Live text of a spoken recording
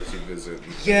visit.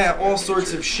 Yeah, all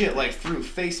sorts of shit, like through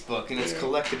Facebook, and it's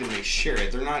collected and they share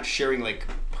it. They're not sharing, like,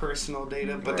 personal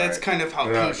data, but that's kind of how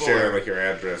They're people not sharing, like, your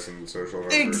address and social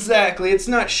number. Exactly. It's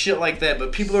not shit like that,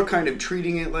 but people are kind of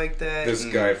treating it like that. This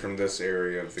guy from this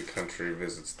area of the country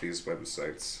visits these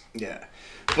websites. Yeah.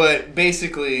 But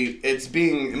basically, it's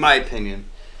being, in my opinion,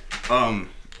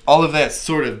 all of that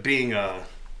sort of being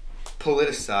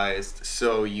politicized,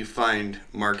 so you find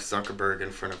Mark Zuckerberg in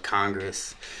front of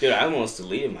Congress. Dude, I almost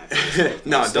deleted my Facebook.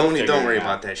 No, don't worry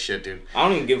about that shit, dude. I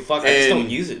don't even give a fuck. I just don't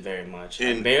use it very much.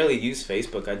 I barely use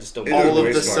Facebook. I just don't. All of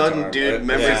a sudden, dude,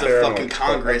 members of fucking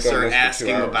Congress are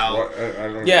asking about.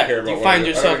 You find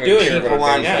yourself doing it. People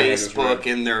on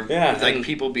Facebook and they're like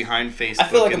people behind Facebook. I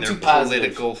feel like and I'm their too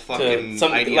political fucking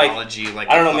ideology. Like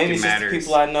I don't know, maybe it's just the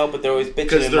people I know, but they're always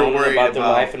bitching and they're moaning worried about their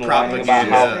life and whining about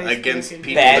how against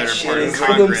people bad that are shit part of is for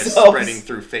Congress themselves. spreading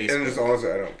through Facebook. And just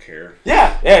honestly, I don't care.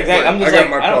 Yeah, exactly. I'm just I got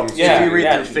my problems. If you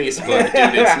read through Facebook,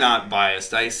 dude, it's not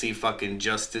biased. I see fucking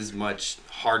just as much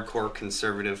hardcore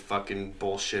conservative fucking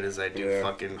bullshit as I do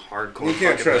fucking hardcore. You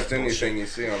can't trust anything you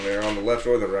see on there, on the left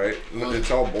or the right.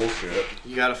 It's all bullshit.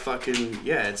 You gotta fucking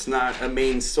it's not a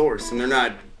main source, and they're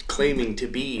not claiming to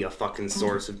be a fucking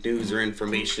source of news or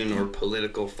information or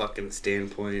political fucking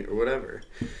standpoint or whatever.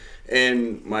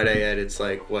 And might I add, it's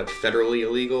like, what, federally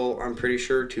illegal, I'm pretty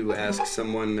sure, to ask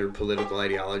someone their political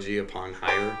ideology upon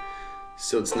hire.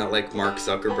 So it's not like Mark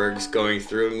Zuckerberg's going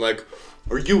through and like,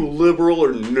 are you liberal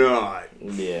or not?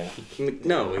 Yeah.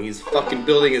 No, he's fucking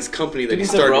building his company that he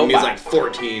started when he was like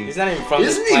 14. He's not even from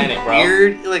this planet, bro.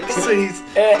 Weird? Like, so he's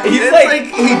like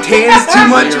he tans too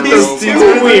much. He's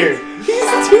too weird.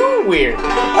 He's too weird.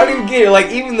 I don't even get it.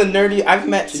 Like, even the nerdy, I've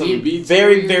met some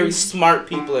very, very smart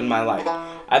people in my life.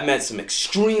 I've met some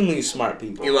extremely smart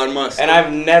people. Elon Musk. And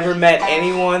I've never met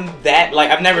anyone that, like,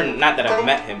 not that I've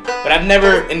met him, but I've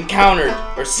never encountered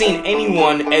or seen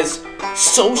anyone as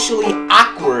socially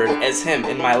awkward as him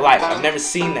in my life. I've never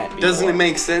seen that before. Doesn't it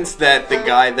make sense that the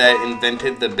guy that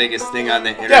invented the biggest thing on the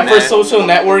internet... Yeah, for social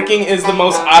networking is the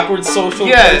most awkward social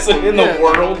person in the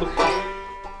world.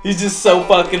 He's just so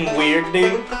fucking weird,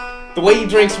 dude. The way he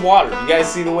drinks water. You guys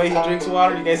see the way he drinks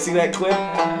water? You guys see that clip?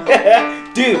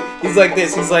 Dude, he's like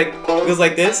this. He goes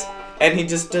like this, and he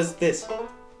just does this.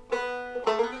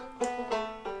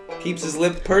 Keeps his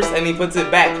lip pursed, and he puts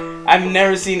it back. I've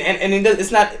never seen, and he does.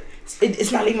 It's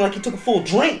not even like he took a full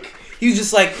drink. He was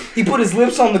just like, he put his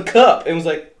lips on the cup, and was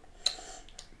like.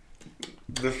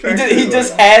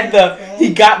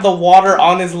 He got the water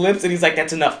on his lips, and he's like,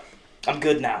 that's enough. I'm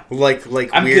good now. Like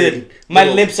I'm weird good. My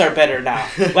lips are better now.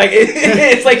 Like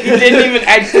it's like he didn't even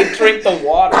actually drink the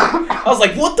water. I was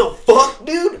like, what the fuck,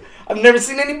 dude? I've never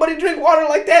seen anybody drink water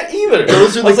like that either.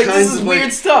 Those are I was the like, kinds this is of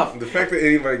weird stuff. The fact that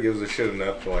anybody gives a shit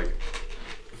enough to like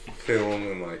film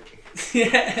and like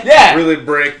really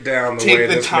break down the way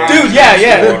this man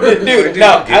dude, dude,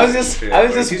 no, I was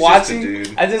just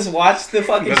watching. I just watched the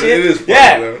fucking shit. It is funny,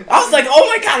 though. I was like, oh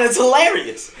my god, it's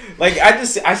hilarious. Like I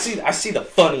see the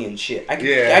funny and shit. I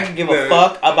can give a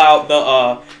fuck about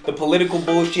the political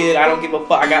bullshit. I don't give a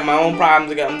fuck. I got my own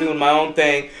problems. I'm doing my own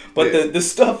thing. But the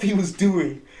stuff he was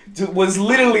doing was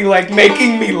literally like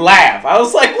making me laugh. I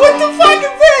was like, what the fuck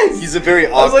is this? He's a very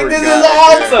awkward I was like, this guy. is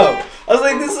awesome. I was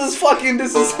like,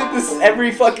 this is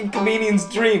every fucking comedian's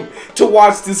dream to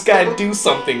watch this guy do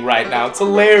something right now. It's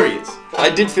hilarious. I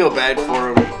did feel bad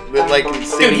for him. Like,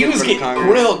 dude, he was getting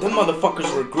grilled. Them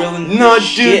motherfuckers were grilling no, the dude,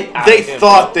 shit out they of him,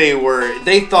 thought they were.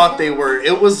 They thought they were.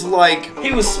 It was like...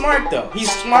 He was smart, though.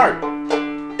 He's smart.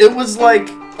 It was like...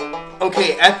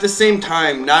 Okay, at the same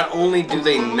time, not only do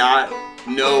they not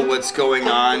know what's going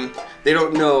on, they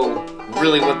don't know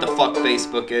really what the fuck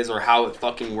Facebook is or how it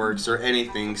fucking works or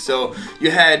anything. So you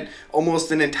had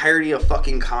almost an entirety of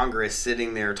fucking Congress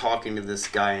sitting there talking to this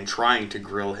guy and trying to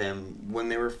grill him when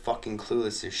they were fucking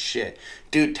clueless as shit.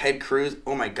 Dude, Ted Cruz,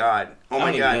 oh my god. Oh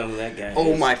my god. I don't even know who that guy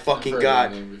oh is. my fucking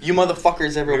god. You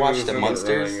motherfuckers ever watched The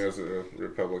Munsters? As a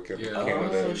Republican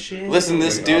Oh, shit. Listen,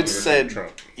 this dude said,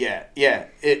 Trump. as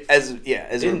a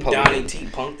Didn't Republican. Donnie T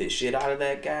punk the shit out of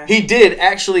that guy? He did,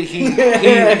 actually, he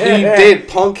did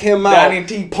punk him out. Donnie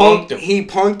T punked him. He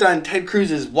punked on Ted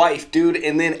Cruz's wife, dude,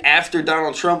 and then after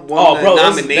Donald Trump won the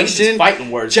nomination,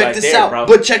 fighting words check right this there, out, bro.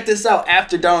 but check this out,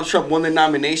 after Donald Trump won the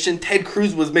nomination, Ted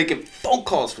Cruz was making phone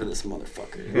calls for this motherfucker.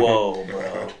 Whoa,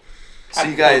 bro. So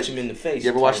you guys, him in the face. you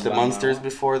ever watched The Munsters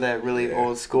before? That really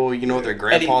old school, you know, their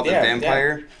grandpa, the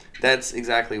vampire? Yeah. That's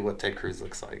exactly what Ted Cruz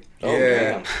looks like. Oh,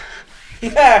 yeah.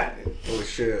 Yeah. Holy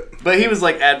shit. But he was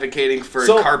like advocating for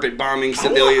carpet bombing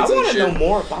civilians and shit. I want to know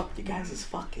more about you guys'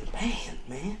 fucking band,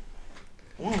 man.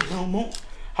 I want to know more.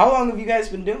 How long have you guys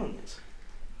been doing this?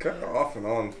 Kind of off and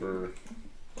on for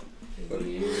a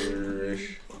year.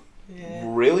 ish. Yeah.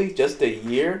 Really? Just a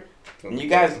year? And you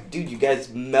guys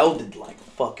melded like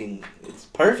fucking. It's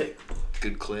perfect.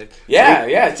 Good click. Yeah,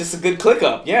 it's just a good click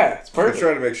up. Yeah, it's perfect. We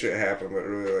try to make shit happen, but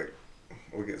really, like,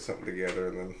 we'll get something together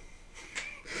and then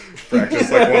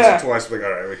practice like once or twice. Like,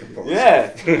 all right, we can pull this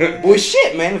off. Well,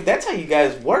 shit, man. If that's how you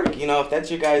guys work, if that's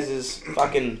your guys'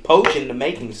 fucking potion to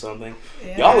making something,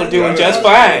 y'all are doing just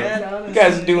fine. You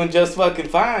guys are doing just fucking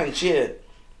fine. Shit.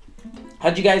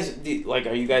 How'd you guys like?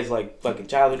 Are you guys like fucking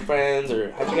childhood friends,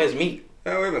 or how'd you guys meet?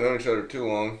 We haven't known each other too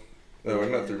long. No, we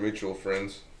met through mutual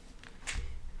friends.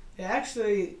 Yeah,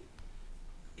 actually,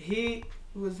 he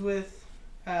was with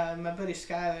my buddy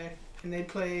Skyler, and they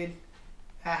played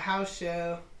a house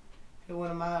show at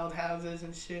one of my old houses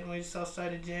and shit. And we just all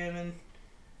started jamming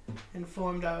and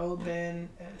formed our old band,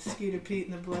 Scooter Pete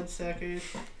and the Bloodsuckers.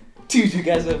 Dude, you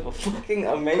guys have fucking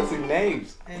amazing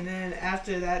names. And then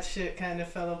after that shit kind of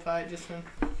fell apart just when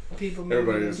people moved.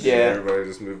 Everybody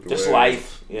just moved away. Just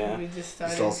life, yeah. We just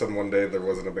started. Just all of a sudden one day there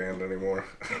wasn't a band anymore.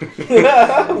 Like,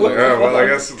 oh, well, I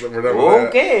guess we're done with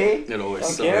okay. It always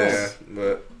sucks. Yeah,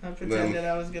 but I pretended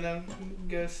I was gonna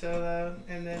go solo,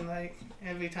 and then like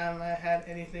every time I had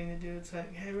anything to do, it's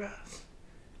like, hey Ross,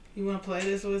 you wanna play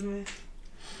this with me?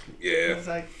 Yeah. It's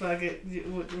like, fuck it,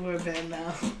 we're a band now.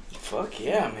 Fuck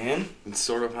yeah, man. It's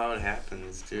sort of how it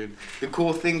happens, dude. The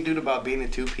cool thing, dude, about being a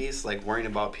two-piece, like worrying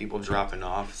about people dropping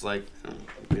off, is like,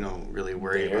 we don't really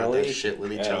worry about that shit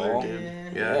with each other,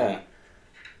 dude. Yeah.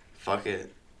 Fuck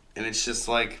it. And it's just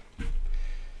like,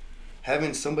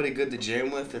 having somebody good to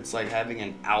jam with, it's like having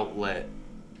an outlet.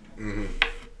 Mm-hmm.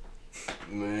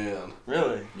 Man.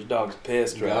 Really? Your dog's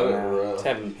pissed right now. It's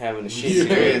having a shit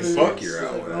experience. Fuck your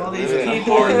outlet. All these Yeah.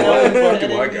 people. What the fuck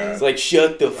do I got? It's like,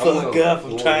 shut the fuck up.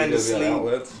 I'm trying to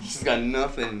sleep. She's got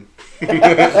nothing.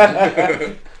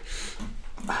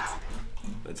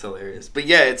 That's hilarious. But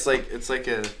yeah, it's like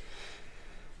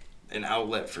an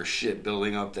outlet for shit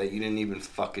building up that you didn't even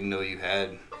fucking know you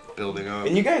had building up.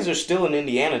 And you guys are still in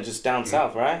Indiana, just down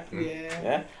south, right? Yeah.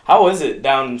 Yeah. How is it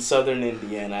down in southern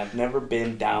Indiana? I've never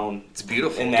been down. It's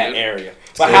beautiful in that dude. area.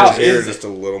 But how is just a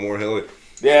little more hilly?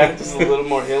 Yeah, just a little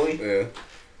more hilly. Yeah.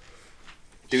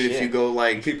 Dude, Shit. if you go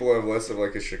like... People have less of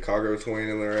like a Chicago twang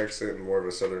in their accent and more of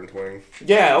a southern twang.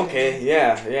 Yeah, okay,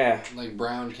 yeah. Like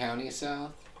Brown County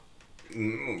south?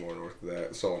 More north of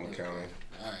that, Sullivan County.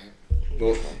 Alright.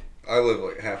 Well, I live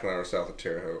like half an hour south of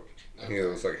Terre Haute. Okay. He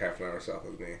lives like half an hour south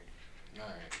of me.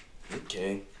 Alright.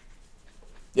 Okay.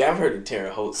 Yeah, I've heard of Terre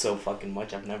Haute so fucking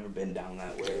much. I've never been down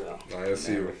that way though. I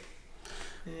see you.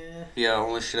 Yeah. Yeah,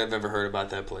 only shit I've ever heard about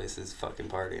that place is fucking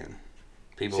partying.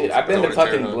 People. Shit, I've been go to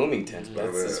fucking Terre Haute. Bloomington.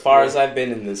 That's Yeah. as far as I've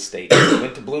been in this state.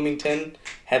 Went to Bloomington,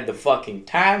 had the fucking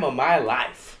time of my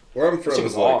life. Where I'm from Shit is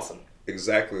was like awesome.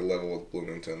 exactly level with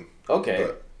Bloomington. Okay.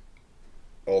 But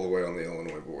all the way on the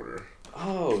Illinois border.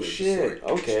 Oh So it's shit.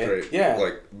 like Okay. straight, Yeah.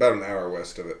 Like about an hour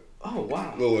west of it. Oh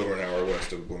wow. A little over an hour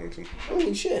west of Bloomington.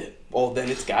 Holy shit. Well then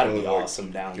it's gotta be Like,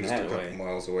 awesome down Just a that couple way.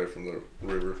 miles away from the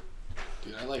river.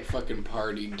 Dude, I like fucking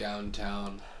partying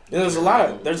downtown. Yeah, there's a lot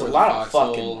of Where the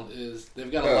fucking.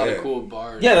 they've got a lot of cool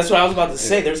bars. Yeah, that's what I was about to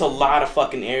say. There's a lot of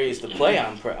fucking areas to play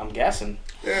on. I'm guessing.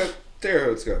 Yeah, Terre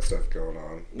Haute's got stuff going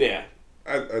on. Yeah.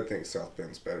 I think South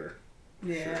Bend's better.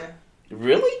 Yeah.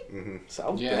 Really? Mm-hmm.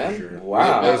 South Yeah. Bend? Sure.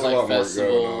 Wow. There's Like a lot more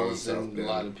going on in festivals South and Bend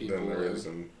a lot of people than there are- is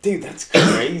in... Dude, that's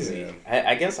crazy. Yeah.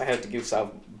 I guess I have to give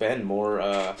South Bend more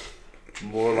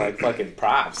like fucking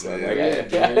props. Yeah.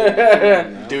 Like,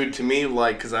 Yeah, Dude, to me,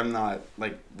 like, because I'm not,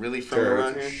 like, really from Terre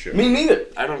around Haute's a here. shit. Me neither.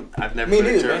 I've never Me been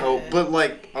to neither, Terre man. Haute, but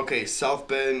like, okay, South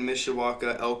Bend,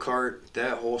 Mishawaka, Elkhart,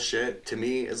 that whole shit to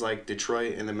me is like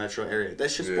Detroit and the metro area.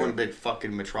 That's just Yeah. one big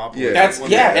fucking metropolis. Yeah. That's One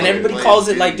yeah, big and fucking everybody place, calls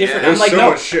it dude. like different. Yeah. I'm There's like, so no,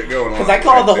 much shit going on. 'cause I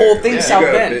call the whole thing You South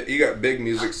got Bend. You got big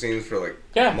music scenes for like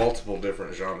Yeah. multiple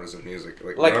different genres of music.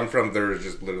 Like Like- where I'm from, there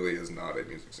just literally is not a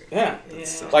music scene. Yeah. Yeah.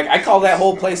 Like I call that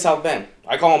whole place South Bend.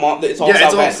 I call them all. It's all Yeah, South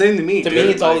it's all Bend. the same to me. To dude.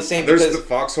 me, it's all the Like, same There's because the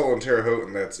Foxhole and Terre Haute,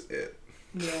 and that's it.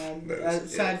 Yeah. That's-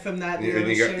 Aside from that, And the you other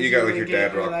got- shows you got, like, really your get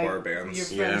dad were, rock like, bar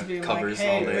bands. Your Yeah, friends being covers like,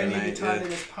 hey, all day bring and your night, guitar yeah. to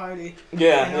this party.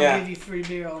 yeah, And I'll yeah. give you free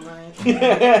beer all night.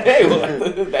 Hey, well,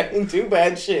 that ain't too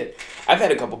bad shit. I've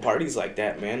had a couple parties like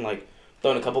that, man. Like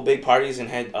thrown a couple big parties and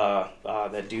had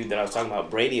that dude that I was talking about,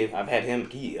 Brady. I've had him.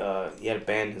 He had a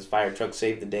band. His fire truck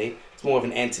saved the day. It's more of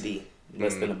an entity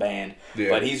less than a band. Yeah.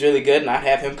 But he's really good, and I'd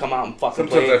have him come out and fucking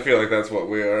Sometimes play. I feel like that's what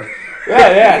we are.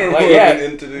 Yeah, like We're yeah,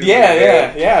 into the-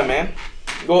 yeah, man.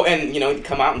 Go and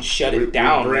come out and shut it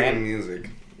down, we bring man. music. I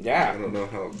Yeah. don't know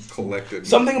how collected.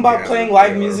 Something about gathered playing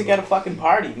live we are. music at a fucking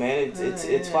party, man.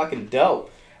 It's fucking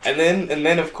dope. And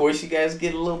then of course you guys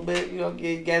get a little bit,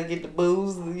 you guys get the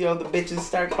booze, the bitches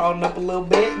start crawling up a little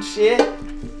bit and shit.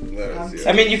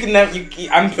 I mean, you can.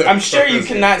 I'm sure you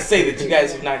cannot say that you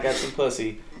guys have not got some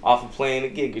pussy off of playing a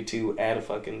gig or two at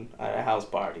a house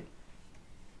party.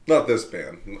 Not this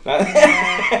band.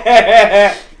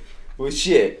 Well,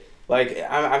 shit. Like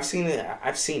I've seen it.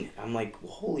 I'm like,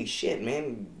 well, holy shit,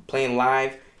 man! Playing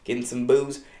live, getting some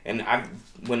booze, and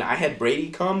when I had Brady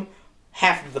come,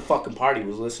 half of the fucking party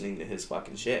was listening to his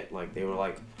fucking shit. Like they were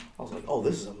like, I was like, oh,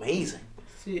 this is amazing.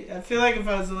 See, I feel like if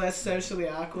I was less socially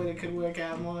awkward, it could work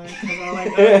out more. Because I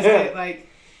always get like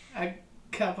a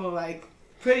couple like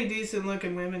pretty decent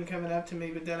looking women coming up to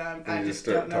me, but then I just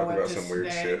don't know what to say. Some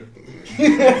weird shit.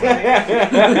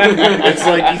 It's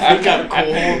like you think I'm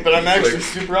cool, but I'm actually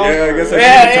super awkward. Yeah, I guess I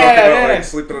should talk about like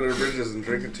sleeping under bridges and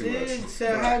drinking too much. Dude,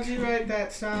 so how'd you write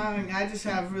that song? I just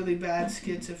have really bad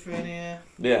schizophrenia.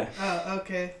 Yeah. Oh,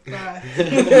 okay. Bye.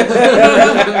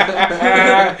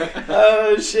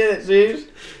 Oh shit, dude.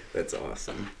 That's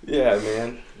awesome. Yeah,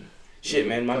 man. Shit,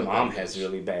 man. My mom has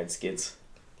really bad skids.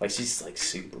 Like she's like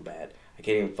super bad. I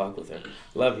can't even fuck with her.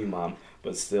 Love you, Mom,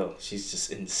 but still, she's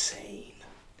just insane.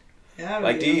 Yeah,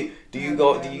 like, do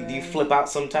you flip out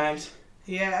sometimes?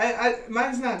 Yeah, I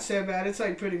mine's not so bad. It's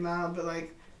like pretty mild, but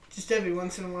like just every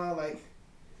once in a while, like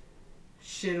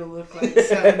shit'll look like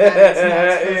something that it's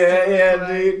not supposed to look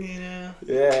like, dude. You know?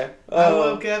 Yeah. I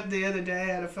woke up the other day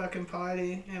at a fucking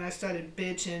party and I started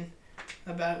bitching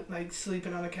about like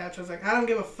sleeping on the couch. I was like, I don't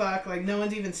give a fuck. Like no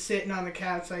one's even sitting on the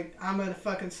couch. Like I'm gonna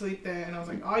fucking sleep there. And I was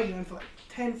like arguing for like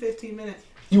 10-15 minutes.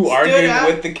 You argued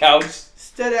with the couch?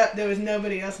 Stood up. There was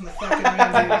nobody else in the fucking room. I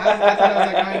thought I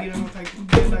was like arguing with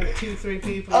like 2-3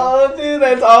 people. Oh, dude,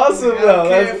 that's awesome. I don't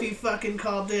care if you fucking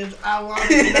call dibs. I want to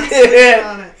sit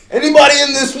on it. Anybody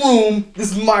in this room?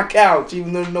 This is my couch,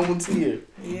 even though no one's here.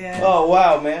 Yeah. Oh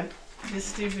wow, man.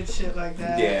 Just stupid shit like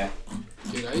that. Yeah.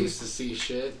 Dude, I used to see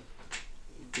shit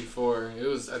before.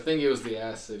 I think it was the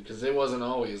acid, because it wasn't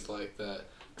always like that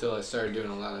until I started doing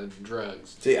a lot of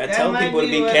drugs. See, I tell people to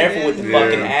be careful with the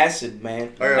fucking acid,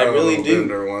 man. I really do.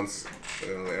 Once.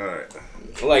 Alright.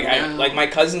 Like my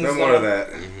cousin's no more of that.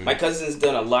 My cousin's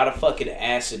done a lot of fucking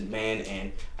acid, man,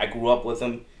 and I grew up with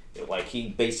him. Like he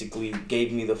basically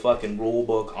gave me the fucking rule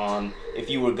book on if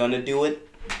you were gonna do it,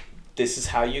 this is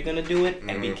how you're gonna do it,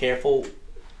 and be careful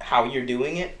how you're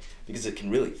doing it. Because it can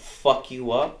really fuck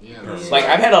you up. Yeah, like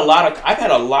I've had a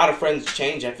lot of friends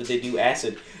change after they do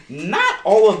acid. Not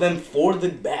all of them for the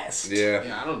best.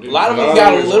 Yeah, I don't do. A lot of them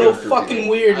got a little fucking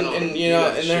weird, and you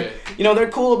know, and they're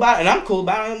cool about it, and I'm cool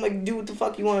about it. I'm like, do what the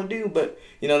fuck you want to do, but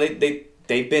you know,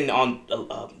 they've been on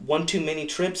one too many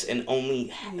trips and only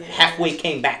halfway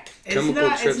came back. Chemical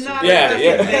trips. It's not yeah,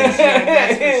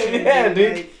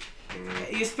 dude. Like,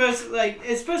 you're supposed to, like,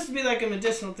 it's supposed to be like a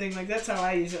medicinal thing. Like that's how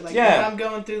I use it. Like if I'm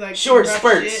going through like short rough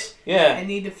spurts. Shit, I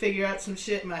need to figure out some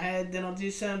shit in my head. Then I'll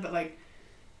do some. But like,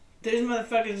 there's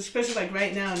motherfuckers, especially like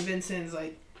right now in Vincent's,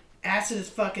 like acid is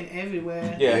fucking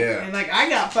everywhere. Yeah. And like I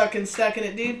got fucking stuck in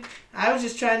it, dude. I was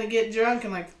just trying to get drunk,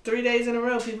 and like 3 days in a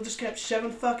row, people just kept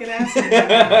shoving fucking acid.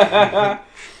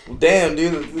 Well, damn,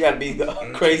 dude, we gotta be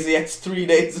crazy ass 3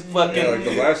 days of fucking. Yeah, like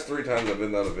the last 3 times I've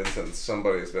been down to Vincent's,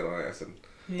 somebody's been on acid.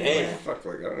 Damn. Fuck,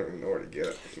 like I don't even know where to get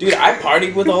it. Dude, I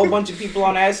partied with a whole bunch of people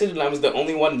on acid, and I was the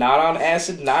only one not on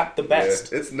acid. Not the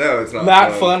best. Yeah, it's not.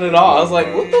 Not fun at all. I was like,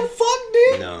 what the fuck,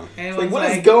 dude? No. Like,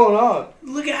 what is going on?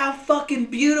 Look at how fucking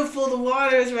beautiful the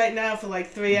water is right now for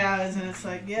like 3 hours, and it's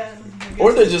like, yeah.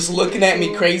 Or they're just looking at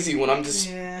me crazy when I'm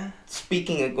just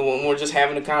speaking, when we're just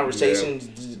having a conversation.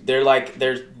 Yeah.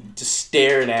 They're just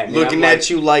staring at me. Looking at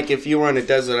you like if you were on a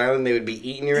desert island, they would be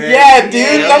eating your ass. Yeah,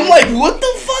 dude. Yeah. I'm like, what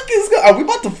the fuck is going on? Are we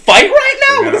about to fight right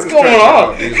now? What is going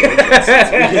on?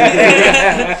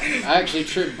 I actually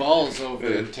tripped balls over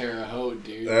in Terre Haute,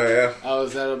 dude. Oh, yeah? I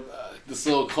was at this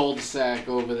little cul-de-sac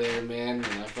over there, man,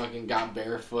 and I fucking got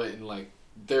barefoot in, like,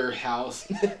 their house.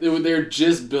 They're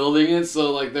just building it,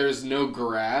 so, like, there's no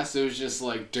grass. It was just,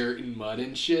 like, dirt and mud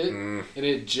and shit. And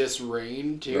it just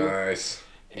rained, too. Nice.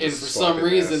 And for some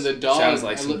reason, the dog... Sounds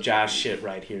like some Josh shit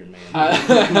right here, man.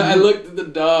 I looked at the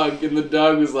dog, and the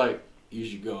dog was like, you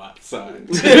should go outside.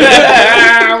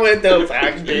 What the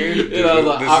fuck, dude? And I was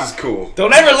like, this is cool.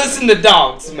 Don't ever listen to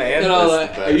dogs, man. And I was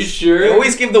like, are you sure? They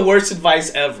always give the worst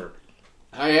advice ever.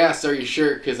 I asked, are you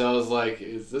sure? Because I was like,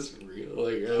 is this real?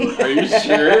 Like, are you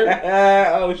sure?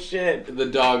 Oh, shit. And the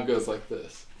dog goes like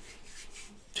this.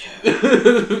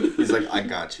 He's like, I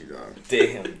got you, dog.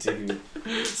 Damn, dude.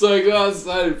 So I go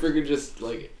outside and freaking just,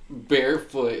 like,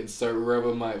 barefoot and start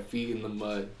rubbing my feet in the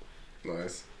mud.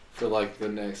 Nice. For, like, the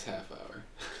next half hour.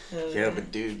 Yeah,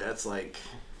 but dude, that's, like,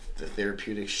 the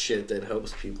therapeutic shit that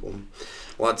helps people.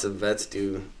 Lots of vets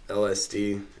do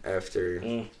LSD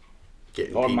after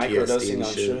Or microdosing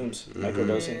on shrooms. Mm-hmm.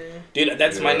 Microdosing. Dude,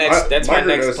 that's my next plan.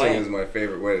 Microdosing is my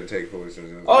favorite way to take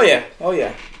hallucinogens. Oh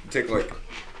yeah. Take like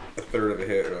a third of a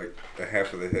hit or like a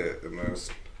half of the hit at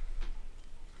most.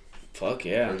 Fuck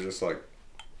yeah. Or just like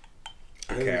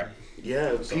a cap.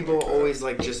 Yeah, people like always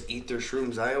like just eat their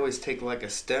shrooms. I always take like a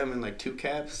stem and like 2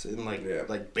 caps and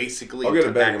like basically. I'll get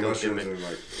a bag of mushrooms and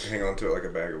like hang on to it like a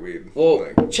bag of weed.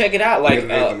 Well, like, check it out. Like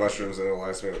the mushrooms and it'll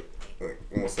last me like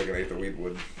almost like an eighth of weed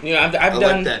would. You know, I've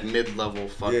done like that mid-level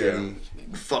fucking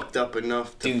fucked up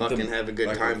enough to fucking have a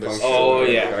good time. But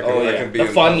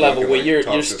the fun level where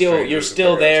you're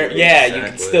still there. Yeah, you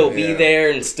can still be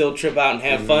there and still trip out and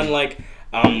have fun. Like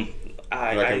I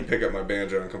can pick up my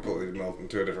banjo and completely melt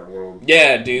into a different world.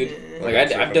 Yeah, dude. Like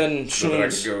I've done shrooms. So that I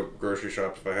could go grocery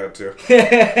shop if I had to.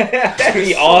 That'd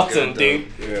be awesome, dude.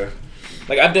 Yeah.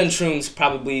 Like I've done shrooms.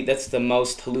 Probably that's the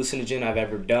most hallucinogen I've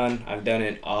ever done. I've done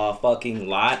it a fucking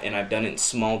lot, and I've done it in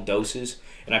small doses.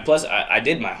 And I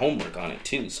did my homework on it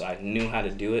too, so I knew how to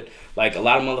do it. Like a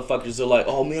lot of motherfuckers are like,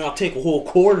 "Oh man, I'll take a whole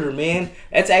quarter, man."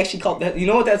 That's actually called that. You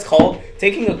know what that's called?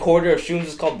 Taking a quarter of shrooms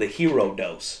is called the hero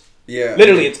dose. Yeah.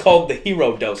 Literally, it's called the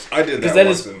hero dose. I did that because that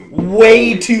is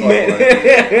way too many.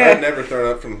 I've never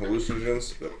thrown up from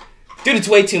hallucinogens. But dude, it's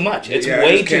way too much. It's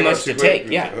way too much to take.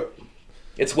 Yeah.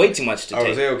 It's way too much to take. I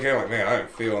was okay. I'm like, man, I am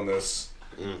feeling this.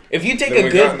 If you take then a we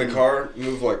good... got in the car,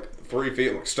 moved like 3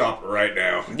 feet, like, stop right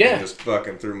now. Yeah. And just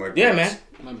fucking through my Yeah, man.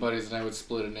 My buddies and I would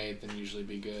split an eighth and usually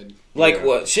be good. Like,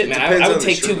 what? Shit, man. I would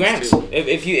take 2 grams.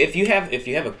 If you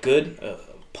have a good,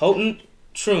 potent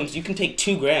shrooms, you can take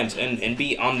 2 grams and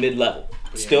be on mid-level.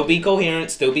 Still be coherent,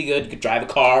 still be good. You could drive a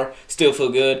car, still feel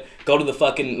good. Go to the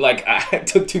fucking, like, I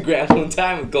took 2 grams one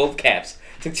time with golf caps.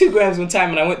 Took 2 grams one time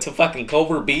and I went to fucking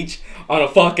Culver Beach on a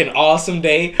fucking awesome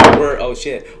day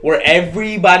where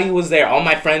everybody was there. All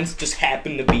my friends just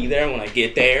happened to be there when I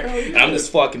get there. And I'm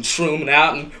just fucking shrooming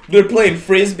out and they're playing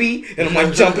frisbee and I'm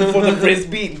like jumping for the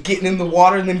frisbee and getting in the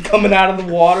water and then coming out of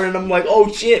the water and I'm like,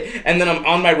 oh shit. And then I'm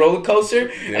on my roller coaster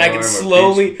and I can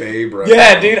slowly...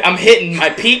 dude, I'm hitting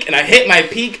my peak and I hit my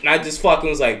peak and I just fucking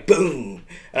was like, boom.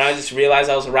 And I just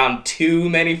realized I was around too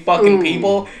many fucking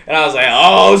people and I was like,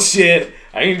 oh shit.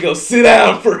 I need to go sit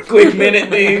down for a quick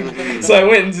minute, dude. So I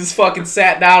went and just fucking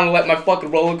sat down and let my fucking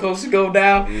roller coaster go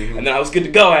down, and then I was good to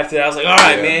go after that. I was like, all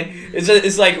right, man.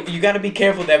 It's like you got to be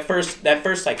careful that first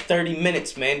like 30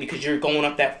 minutes, man, because you're going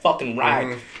up that fucking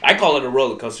ride. I call it a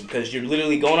roller coaster because you're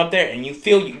literally going up there and you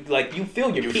feel your peak. You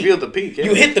feel the peak. Yeah.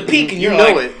 You hit the peak and you're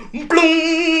know like, it.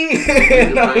 Bloom.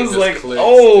 And I was like,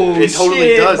 oh, it totally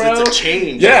shit, does. bro. It's a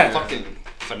change. Yeah. It's fucking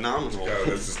phenomenal. No,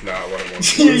 this is not what I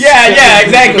wanted. yeah,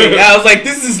 exactly. I was like,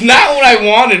 this is not what I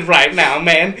wanted right now,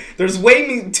 man. There's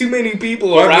way too many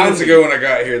people around. 5 minutes ago when I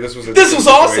got here, this was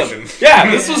awesome.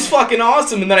 Yeah, this was fucking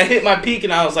awesome. And then I hit my peak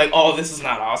and I was like, oh, this is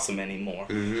not awesome anymore.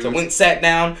 So I went, sat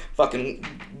down, fucking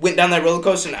went down that roller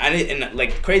coaster, and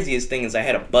like the craziest thing is I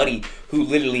had a buddy who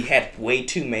literally had way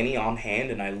too many on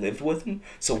hand, and I lived with him,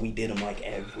 so we did them like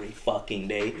every fucking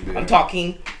day. Yeah. I'm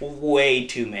talking way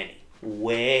too many.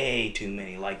 Way too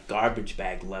many, like garbage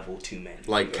bag level too many.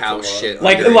 Like cow shit.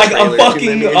 Like a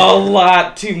fucking a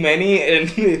lot too many, and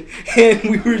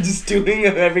we were just doing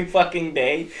them every fucking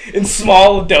day in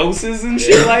small doses and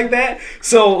shit like that.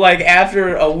 So like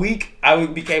after a week, I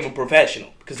became a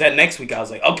professional because that next week I was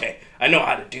like, okay, I know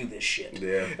how to do this shit.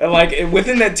 Yeah. And like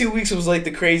within that 2 weeks, it was like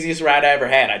the craziest ride I ever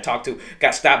had.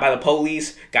 Got stopped by the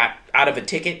police, got out of a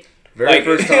ticket. Very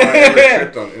first time I ever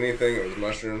tripped on anything, it was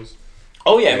mushrooms.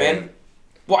 Oh yeah, man.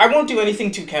 Well, I won't do anything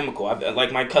too chemical.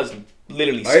 Like my cousin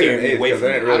literally scared me away from it.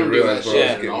 I didn't really realize what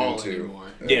I was getting into.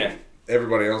 Yeah.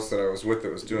 Everybody else that I was with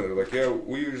that was doing it, they're like, yeah,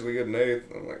 we usually get an eighth.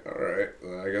 I'm like, all right,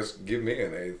 well, I guess give me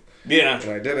an eighth. Yeah. And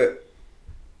I did it,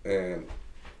 and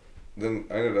then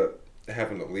I ended up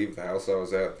having to leave the house I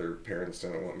was at. Their parents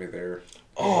didn't want me there.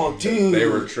 Oh, dude. They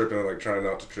were tripping, like trying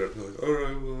not to trip. They're like, all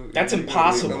right, well, that's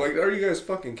impossible. I'm like, are you guys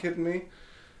fucking kidding me?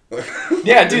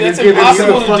 Yeah, dude, that's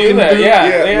impossible to do that.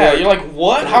 Yeah. You're like,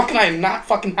 what? How can I not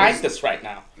fucking hike this right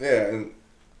now? Yeah, and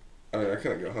I mean, I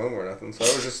couldn't go home or nothing, so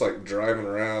I was just like driving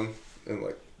around and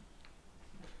like.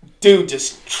 Dude,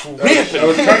 just tripping. I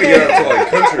was trying to get out to like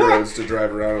country roads to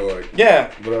drive around, like.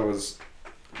 Yeah. But I was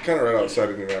kind of right outside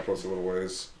of Indianapolis a little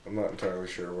ways. I'm not entirely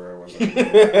sure where I was.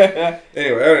 Anyway,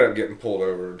 I ended up getting pulled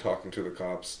over and talking to the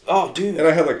cops. Oh, dude. And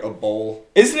I had like a bowl.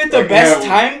 Isn't it the best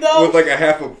time though? With like a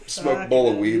half a smoked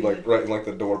bowl of weed, like right in like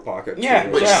the door pocket. Yeah,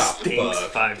 which stinks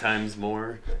 5 times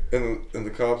more. And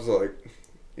the cops are like,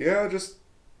 yeah, I just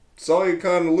saw you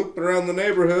kind of looping around the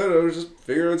neighborhood. I was just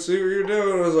figuring I'd see what you're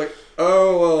doing. I was like,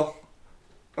 oh well,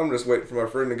 I'm just waiting for my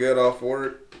friend to get off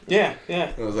work. Yeah.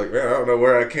 And I was like, man, I don't know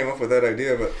where I came up with that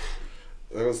idea, but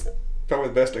that was probably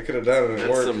the best I could have done, and it That's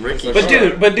worked. some Ricky It's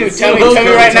shit. But dude, It's tell me so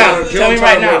right now. time- Tell me time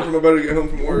right waiting now. for my buddy to get home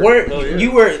from work. Where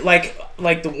you were like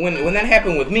when that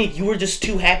happened with me, you were just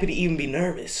too happy to even be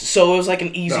nervous. So it was like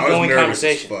an easygoing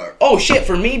conversation. Fuck. Oh shit,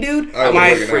 for me, dude. I was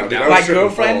My freaking out, dude. I was my tripping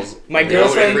girlfriend, balls. my I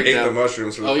girlfriend. ate the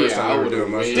mushrooms for the Oh, first yeah, time I ever would've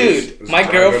doing mushrooms. waited. Dude, It was my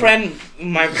fine. girlfriend,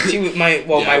 she was my Yeah,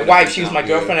 I would've wife. been She was my down.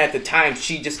 girlfriend at the time.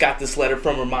 She just got this letter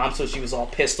from her mom, so she was all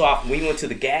pissed off. And we went to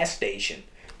the gas station.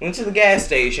 Went to the gas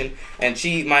station, and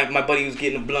my buddy was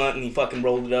getting a blunt, and he fucking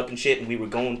rolled it up and shit, and we were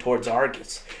going towards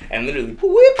Argus. And literally,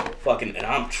 whip, fucking, and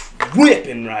I'm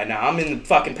tripping right now. I'm in the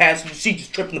fucking passenger seat,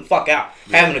 just tripping the fuck out,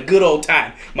 having a good old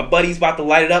time. My buddy's about to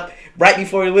light it up. Right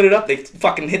before he lit it up, they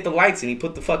fucking hit the lights, and he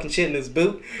put the fucking shit in his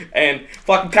boot. And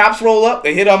fucking cops roll up,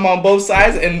 they hit him on both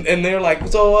sides, and they're like,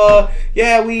 so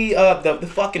yeah, we the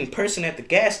fucking person at the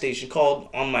gas station called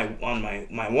on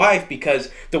my wife because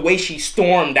the way she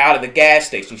stormed out of the gas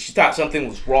station, she thought something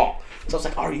was wrong. So I was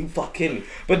like, are you fucking kidding me?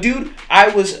 But dude, I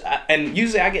was, and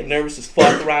usually I get nervous as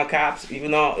fuck around cops, even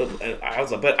though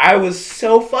but I was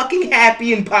so fucking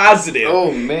happy and positive.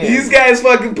 Oh, man. These guys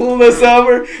fucking pulled us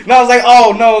over, and I was like,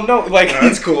 oh no, like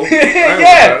That's cool.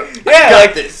 yeah,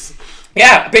 like this.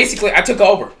 yeah, basically, I took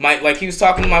over. He was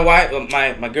talking to my wife,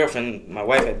 my girlfriend, my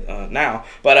wife now.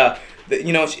 But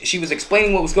she was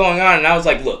explaining what was going on, and I was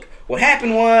like, look, what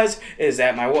happened is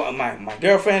that my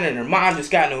girlfriend and her mom just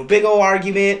got into a big old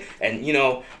argument, and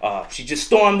she just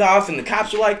stormed off, and the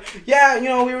cops were like, yeah,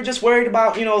 we were just worried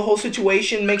about the whole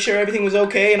situation, make sure everything was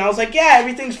okay, and I was like, yeah,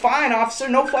 everything's fine, officer,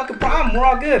 no fucking problem, we're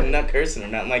all good. I'm not cursing or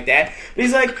nothing like that, but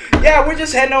he's like, yeah, we're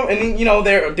just heading over, and then,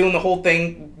 they're doing the whole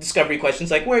thing, discovery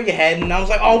questions, like, where are you heading? And I was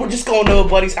like, oh, we're just going to a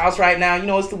buddy's house right now,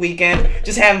 it's the weekend,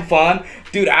 just having fun.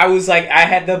 Dude, I was like, I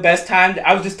had the best time.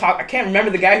 I was just I can't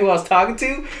remember the guy who I was talking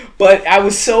to, but I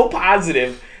was so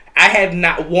positive. I had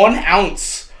not 1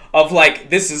 ounce of like,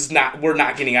 we're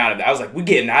not getting out of it. I was like, we're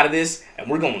getting out of this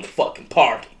and we're going to fucking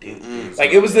party, dude.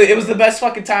 Like, it was the best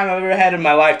fucking time I've ever had in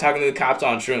my life talking to the cops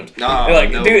on shrooms.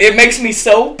 Dude, it makes me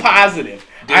so positive.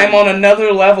 Dude, I'm on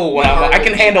another level when I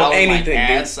can handle anything,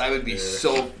 dude. I would be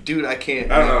dude, I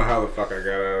can't. I don't know how the fuck I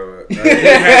got out of it. He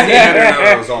had to know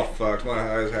I was all fucked.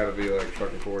 My eyes had to be like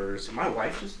fucking quarters. My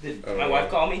wife just did. My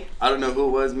wife call me? I don't know who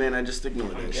it was, man. I just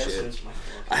ignored that shit.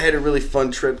 I had a really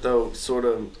fun trip though, sort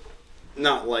of,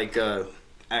 not like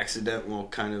accidental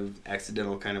kind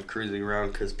of cruising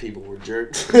around because people were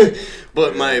jerks.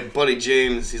 But my buddy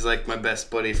James, he's like my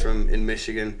best buddy in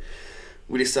Michigan.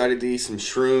 We decided to eat some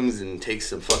shrooms and take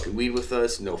some fucking weed with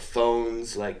us. No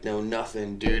phones, no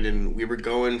nothing, dude. And we were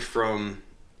going from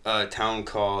a town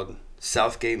called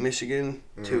Southgate, Michigan,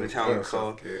 to a town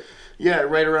called... Southgate. Yeah,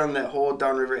 right around that whole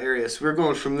downriver area. So we were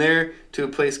going from there to a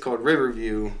place called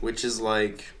Riverview, which is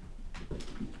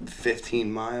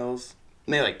 15 miles.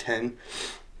 Maybe 10.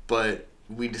 But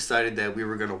we decided that we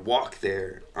were going to walk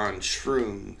there on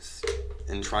shrooms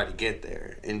and try to get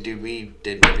there. And dude, we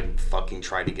didn't even fucking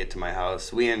try to get to my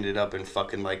house. We ended up in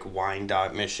fucking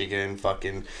Wyandotte, Michigan,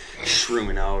 fucking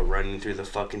shrooming out, running through the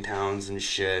fucking towns and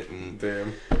shit. And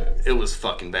damn, it was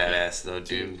fucking badass though,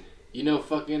 dude.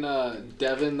 Fucking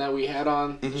Devin that we had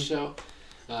on the show,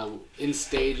 In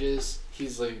Stages,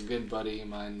 he's a good buddy of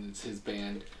mine. It's his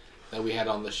band that we had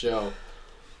on the show.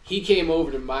 He came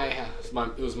over to my house.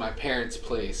 It was my parents'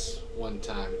 place one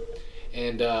time,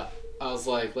 and I was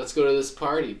like, "Let's go to this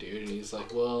party, dude." And he's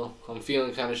like, "Well, I'm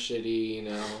feeling kind of shitty,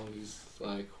 He's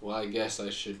like, "Well, I guess I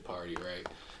should party, right?"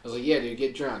 I was like, "Yeah, dude,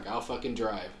 get drunk. I'll fucking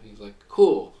drive." And he's like,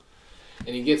 "Cool."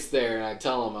 And he gets there, and I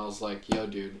tell him, I was like, "Yo,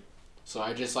 dude, so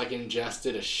I just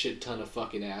ingested a shit ton of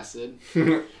fucking acid,"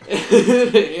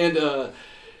 and I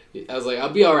was like, "I'll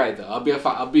be all right though.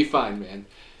 I'll be fine, man."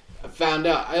 I found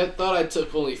out, I thought I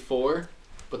took only 4,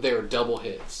 but they were double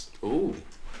hits. Ooh.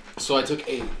 So I took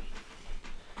 8,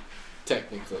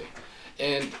 technically.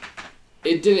 And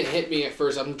it didn't hit me at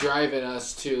first. I'm driving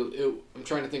us to, I'm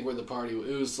trying to think where the party was.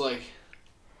 It was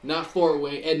not Fort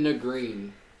Wayne, Edna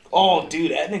Green. Oh,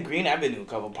 dude, Edna Green, I've been to a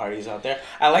couple parties out there.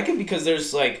 I like it because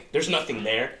there's nothing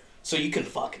there, so you can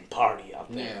fucking party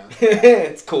out there. Yeah.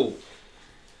 It's cool.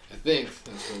 I think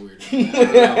that's what we're doing. I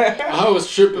don't know. I was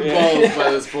tripping balls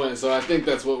by this point, so I think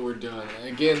that's what we're doing.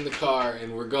 I get in the car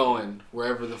and we're going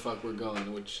wherever the fuck we're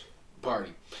going, which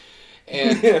party.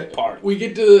 And we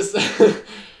get to this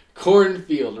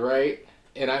cornfield, right?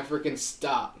 And I freaking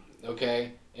stop,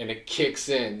 okay? And it kicks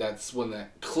in. That's when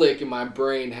that click in my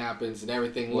brain happens and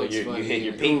everything looks funny. You hit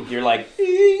your pink. You're like,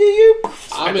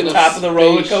 I'm at in the top of the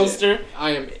roller coaster. I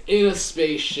am in a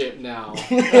spaceship now.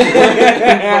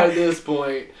 By this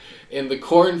point, in the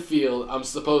cornfield, I'm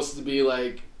supposed to be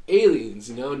aliens,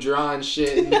 drawing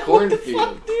shit in the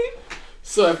cornfield.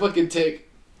 So I fucking take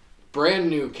brand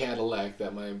new Cadillac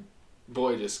that my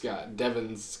boy just got,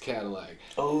 Devin's Cadillac.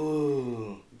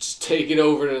 Oh. Just take it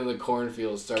over to the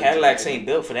cornfield. Cadillacs ain't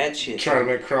built for that shit. Trying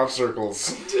to make crop circles.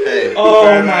 Hey.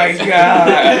 Oh my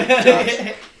god. Josh,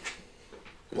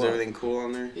 is everything cool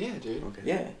on there? Yeah, dude. Okay.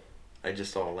 Yeah. I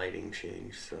just saw lighting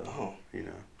change, so you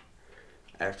know.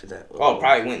 After that. Little,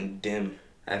 probably went dim.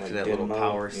 After like that dim little mode.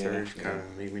 power Yeah, surge, yeah. kind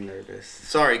of made me nervous.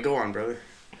 Sorry, go on, brother.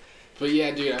 But yeah,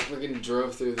 dude, I fucking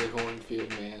drove through the cornfield,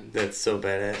 man. That's so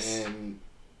badass. And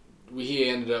he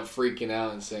ended up freaking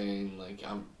out and saying, like,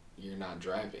 you're not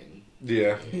driving.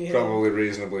 Yeah, probably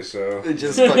reasonably so.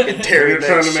 Just fucking tearing You're that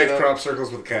trying to shit make up. crop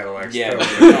circles with Cadillacs. Yeah,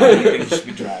 probably. they should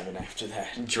be driving after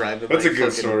that. Driving That's like a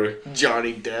good fucking story.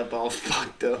 Johnny Depp all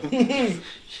fucked up.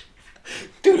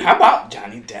 Dude, how about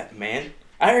Johnny Depp, man?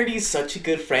 I heard he's such a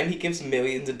good friend. He gives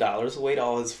millions of dollars away to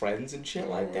all his friends and shit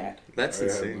like that. That's I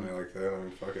had insane. money like that. I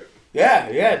mean, fuck it.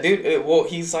 Yeah, dude. Well,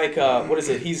 he's like, what is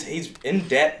it? He's in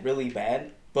debt really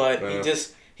bad, but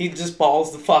he just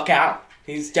balls the fuck out.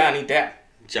 He's Johnny Depp.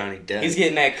 Johnny Depp. He's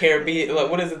getting that Caribbean, like,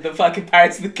 what is it? The fucking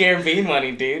Pirates of the Caribbean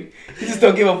money, dude. He just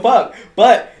don't give a fuck.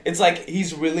 But it's like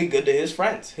he's really good to his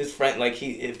friends. His friend, like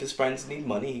if his friends need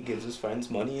money, he gives his friends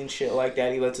money and shit like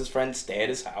that. He lets his friends stay at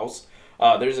his house.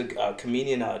 There's a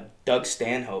comedian, Doug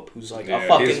Stanhope, who's like a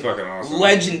he's fucking awesome.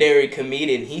 legendary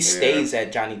comedian. He stays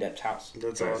at Johnny Depp's house.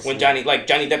 That's awesome. When Johnny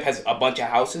Depp has a bunch of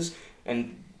houses,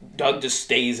 and Doug just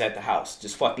stays at the house,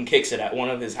 just fucking kicks it at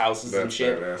one of his houses and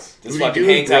shit. Badass. Just fucking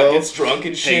hangs out, gets drunk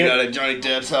and shit. Hanging out at Johnny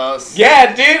Depp's house.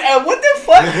 Yeah, dude. What the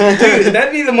fuck, dude?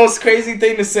 That'd be the most crazy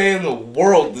thing to say in the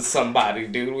world to somebody,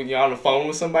 dude. When you're on the phone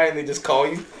with somebody and they just call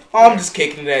you. Oh, I'm just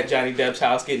kicking it at Johnny Depp's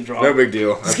house, getting drunk. No big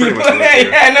deal. I Just pretty keep- much live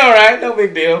here. yeah, I know, right? No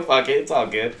big deal. Fuck it, it's all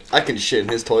good. I can shit in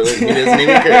his toilet and he doesn't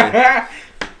even care.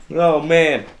 Oh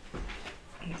man.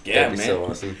 Yeah, That'd be man. so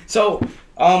awesome. So,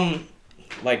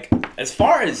 like as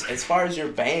far as your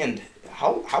band,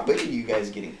 how big are you guys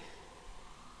getting?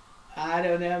 I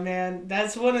don't know, man.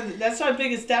 That's our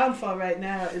biggest downfall right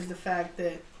now is the fact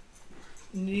that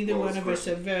neither one of us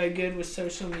are very good with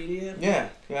social media.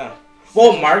 Yeah.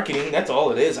 Well, marketing, that's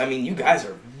all it is. I mean, you guys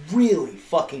are really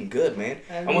fucking good, man.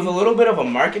 And with a little bit of a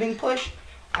marketing push,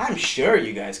 I'm sure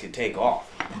you guys could take off.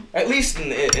 At least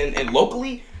in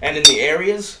locally and in the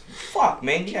areas. Fuck,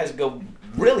 man, you guys go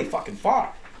really fucking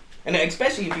far. And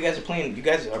especially if you guys are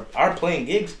playing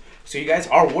gigs, so you guys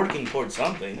are working towards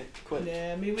something.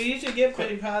 Yeah, I mean, we usually get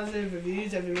pretty positive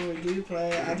reviews everywhere we do play.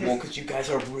 Well, because you guys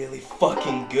are really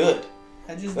fucking good.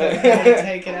 I just don't really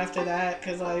take it after that,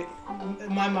 because, like,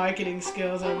 my marketing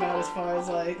skills are about as far as,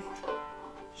 like,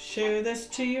 share this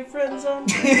to your friends on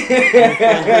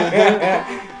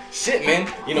Shit, man.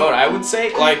 You know what I would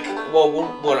say? Like, well,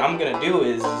 what I'm going to do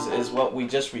is what we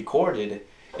just recorded,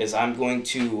 is I'm going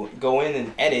to go in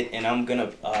and edit, and I'm going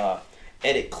to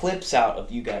edit clips out of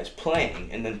you guys playing,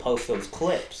 and then post those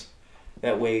clips.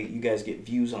 That way you guys get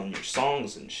views on your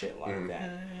songs and shit like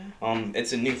that.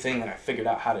 It's a new thing that I figured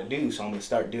out how to do, so I'm gonna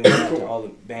start doing that to all the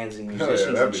bands and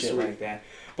musicians and shit like that.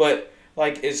 But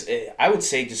like, I would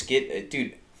say just get,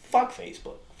 dude. Fuck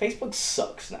Facebook. Facebook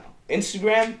sucks now.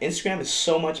 Instagram is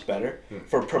so much better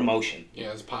for promotion.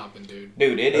 Yeah, it's popping, dude.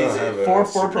 Dude, it is for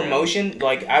Instagram. promotion.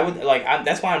 Like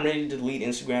that's why I'm ready to delete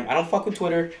Instagram. I don't fuck with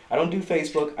Twitter. I don't do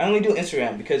Facebook. I only do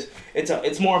Instagram because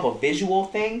it's more of a visual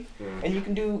thing, and you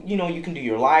can do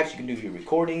your lives, you can do your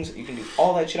recordings, you can do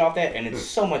all that shit off that, and it's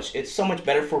so much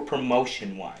better for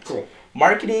promotion wise. Cool.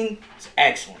 Marketing is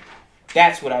excellent.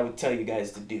 That's what I would tell you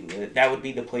guys to do. That would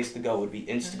be the place to go. Would be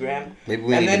Instagram. Maybe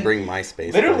we need to bring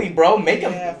MySpace. Literally, bro, make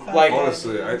like.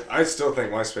 Honestly, I still think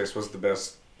MySpace was the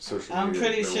best social media. I'm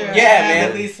pretty there sure was. I have man.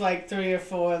 at least like 3 or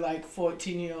 4 like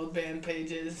 14-year-old band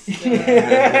pages.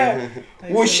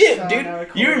 Well, shit, dude.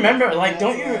 You remember, like,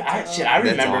 don't you? I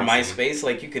remember awesome. MySpace.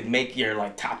 Like, you could make your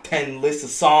like top 10 list of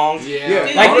songs. Yeah.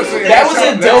 Dude, Like, honestly, that was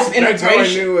a dope That's how I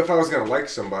integration. knew if I was gonna like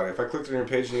somebody. If I clicked on your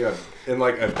page and you had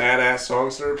like a badass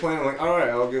song started playing, I'm like, all right,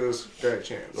 I'll give this guy a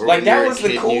chance. Or Like, when that you're a was the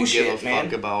kid, cool you shit, give a man.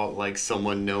 fuck about like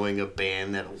someone knowing a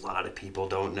band that a lot of people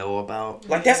don't know about.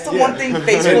 Like, that's the Yeah. one thing And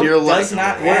Facebook you're like, does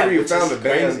not have. Whenever you which found is a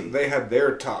band, crazy. they had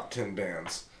their top 10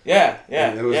 bands. Yeah,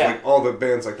 And it was yeah. like all the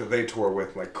bands like that they tour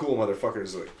with, like cool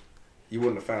motherfuckers like you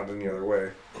wouldn't have found any other way.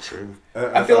 True.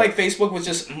 I feel like Facebook was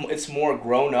just, it's more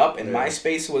grown up, and Yeah.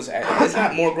 MySpace it's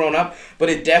not more grown up, but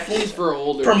it definitely It's for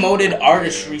older promoted people.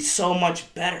 artistry so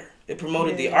much better. It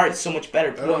promoted the art so much better.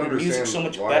 It I don't promoted music understand so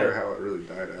much why better. or how it really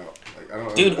died out. Like, I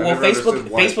don't. Dude, I well, never understood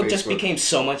why Facebook just became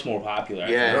so much more popular.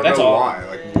 Yeah. I don't That's know all. why.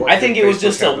 Like, what I think did it was Facebook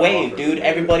just a have to wave, offer dude.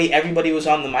 that made it? Everybody was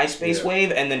on the MySpace Yeah.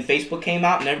 wave, and then Facebook came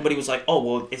out, and everybody was like, "Oh,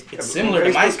 well, it's Yeah, but similar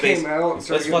when to Facebook MySpace." Came out and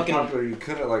started Let's getting fucking- popular, you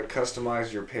couldn't like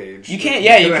customize your page. You Like, can't.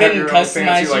 Yeah, you have couldn't your own customize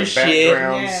fancy, your like, shit.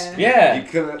 backgrounds. Yeah. Yeah, You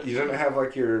couldn't. You didn't have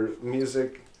like your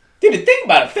music. dude. Think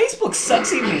about it. Facebook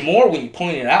sucks even more when you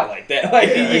point it out like that. Like,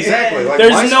 Yeah, exactly. Like,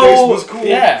 there's MySpace no. was cool.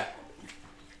 Yeah,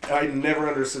 I never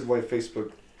understood why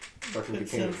Facebook fucking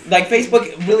It's became. like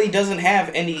Facebook really doesn't have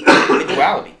any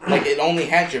individuality. Like it only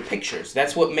has your pictures.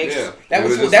 That's what makes. Yeah. That It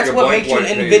was was just that's like a what blank makes you an white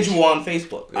page. individual on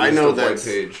Facebook. It was I know just a white that's-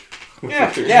 page.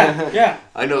 Yeah.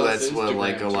 I know Plus that's what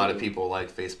like a Instagram, lot too. of people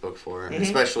like Facebook for, Mhm.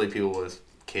 especially people with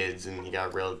kids and you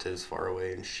got relatives far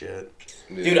away and shit.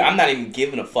 Dude, I'm not even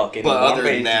giving a fuck anymore. But other I'm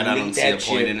ready than that, to I delete don't see a that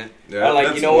point shit. in it. Yeah, Or like,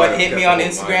 that's you know why what? I've Hit kept me it on on mine.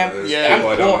 Instagram. There's Yeah. people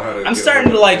I don't know how to I'm get starting to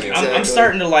hold of. like. Exactly. I'm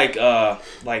starting to like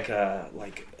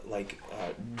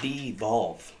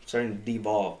devolve. Starting to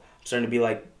devolve. I'm starting to be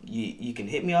like, you can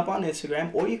hit me up on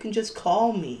Instagram or you can just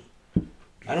call me.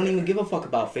 I don't even give a fuck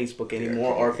about Facebook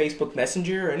anymore or Facebook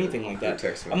Messenger or anything like that. Or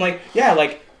text me. I'm like, yeah,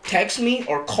 like text me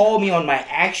or call me on my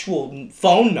actual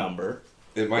phone number.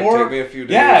 It might or- take me a few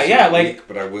days. yeah, or a like, week,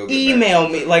 but I will get Email back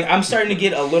to me. you. Like I'm starting to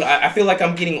get a little. I feel like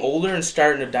I'm getting older and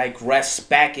starting to digress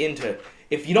back into.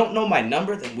 If you don't know my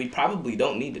number, then we probably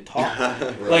don't need to talk.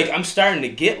 Right. Like I'm starting to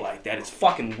get like that. It's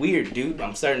fucking weird, dude.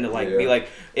 I'm starting to like be Yeah. like.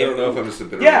 I don't know if I'm just a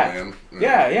bitter Yeah. man.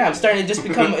 Yeah. I'm starting to just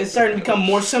become. It's starting to become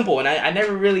more simple, and I've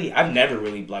never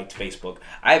really liked Facebook.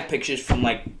 I have pictures from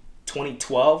like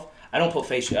 2012. I don't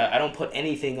put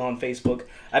anything on Facebook.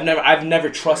 I've never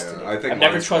trusted Yeah, I it. think I've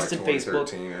never mine's trusted like Facebook.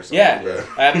 2013 or something Yeah, like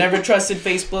that. I've never trusted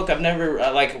Facebook. I've never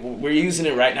like we're using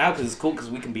it right now because it's cool because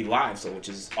we can be live, so which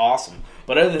is awesome.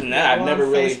 But other than that, I've On never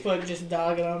really. Facebook, just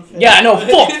dogging on Facebook. Yeah, I know.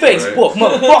 Fuck Facebook,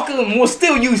 motherfucker. And we'll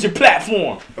still use your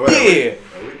platform. Oh, wait, Yeah.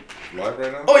 Are we live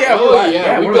right now? Oh yeah, we're Oh live.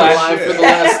 yeah, we're we've been live. live for the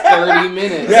last 30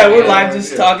 minutes. Yeah, we're Yeah, live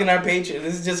just yeah. talking our Patreon.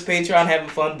 This is just Patreon having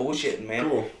fun bullshitting, man.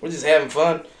 Cool. We're just having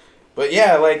fun. But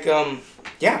yeah, like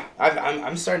yeah,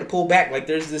 I'm starting to pull back. Like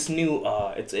there's this new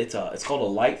it's called a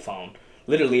light phone.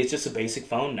 Literally, it's just a basic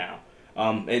phone now.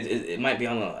 It might be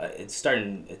on it's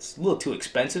a little too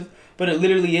expensive, but it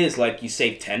literally is like you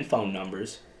save 10 phone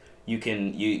numbers. You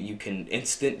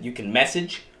can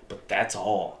message, but that's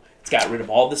all. It's got rid of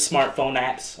all the smartphone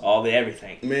apps, all the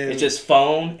everything. Man. It's just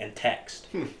phone and text.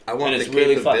 I want And the it's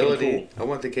really fucking capability. cool. I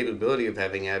want the capability of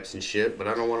having apps and shit, but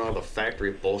I don't want all the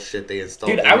factory bullshit they install.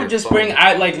 Dude, in I would your just phone.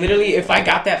 literally, if I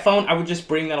got that phone, I would just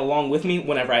bring that along with me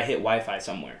whenever I hit Wi-Fi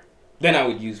somewhere. Then I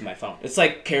would use my phone. It's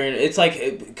like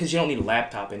because you don't need a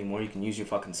laptop anymore. You can use your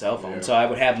fucking cell phone. Yeah. So I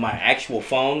would have my actual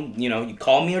phone. You know, you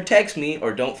call me or text me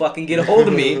or don't fucking get a hold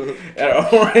of me,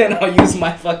 and I'll use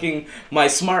my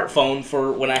smartphone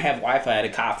for when I have Wi-Fi at a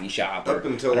coffee shop or Up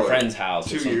until at a like friend's house.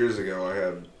 or 2 something. years ago, I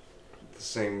had the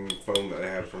same phone that I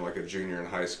had from like a junior in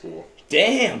high school,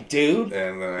 Damn, dude.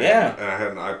 and then Yeah. I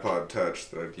had an iPod Touch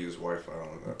that I'd use Wi-Fi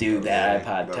on. Dude, that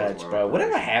that iPod was Touch, my bro.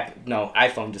 Whatever operation. happened? No,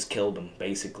 iPhone just killed them,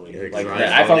 basically. Yeah, 'cause Like an the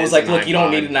iPhone iPhone was is like, an look, you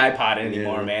don't iPod. need an iPod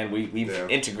anymore, Yeah. man. We've Yeah.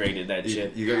 integrated that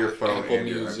shit. You got your phone Apple and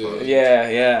your Music. iPod.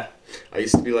 Yeah. I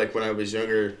used to be like when I was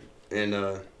younger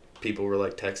and people were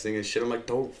like texting and shit. I'm like,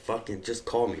 don't fucking just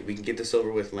call me. We can get this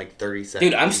over with in like 30 seconds.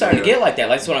 Dude, I'm starting to get like that.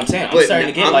 That's what I'm saying. I'm But starting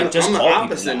to get I'm, like just I'm call the people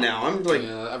opposite now. I'm like,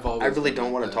 Yeah, I've always I really been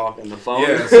don't want to like talk on the phone.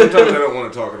 Yeah, sometimes I don't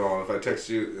want to talk at all. If I text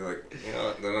you, like, you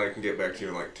know, then I can get back to you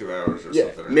in like 2 hours or Yeah,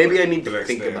 something. Or maybe like I need the to next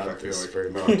think day if about I feel this like for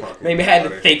a not minute. talking Maybe I to had to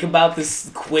anybody. think about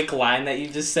this quick line that you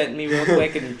just sent me real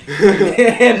quick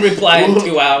and reply in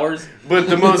 2 hours. But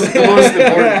the most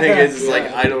important thing is like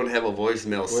I don't have a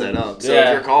voicemail set up. So Yeah.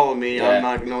 if you're calling me, Yeah. I'm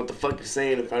not gonna know what the fuck you're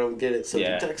saying if I don't get it. So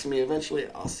Yeah. if you text me eventually,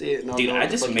 I'll see it and I'll Dude, know I what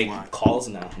the just fuck make you want. calls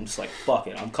now. I'm just like, fuck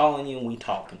it. I'm calling you and we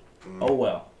talking. Oh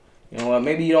well. You know what?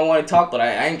 Maybe you don't want to talk, but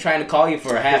I ain't trying to call you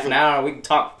for a half an hour. We can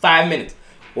talk 5 minutes.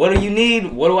 What do you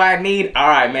need? What do I need? All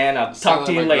right, man. I'll talk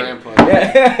to you like my later. grandpa.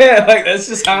 Yeah, like that's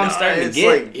just how I'm starting to it's get.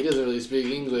 like- He doesn't really speak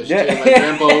English. Yeah. Too. My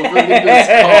grandpa will freaking just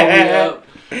call me up.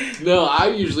 No, I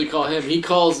usually call him. He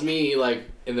calls me like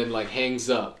and then like hangs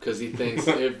up because he thinks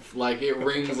if like it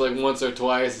rings like once or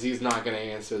twice, he's not gonna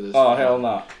answer this. Oh phone. hell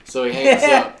no. So he hangs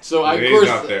up. So I, of He's course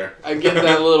not there. I get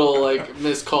that little like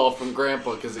missed call from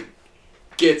Grandpa because he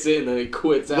gets in and then he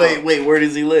quits out. Wait, where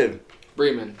does he live?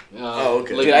 Bremen. Oh,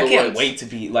 okay. Lake Dude, of I the can't Woods. wait to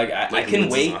be like I Lake of the can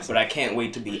Woods is wait, awesome. but I can't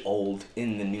wait to be old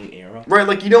in the new era. Right,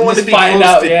 like you don't want to Just be find close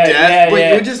out, to yeah, death, yeah, but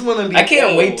yeah. you just want to be I can't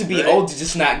old, wait to be right? old to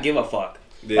just not give a fuck.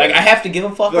 Yeah. Like I have to give a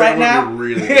fuck I feel like right I'm now. gonna be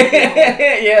really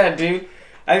old. Yeah, dude.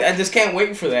 I just can't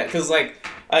wait for that because like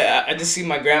I just see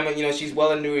my grandma, you know, she's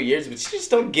well into her years, but she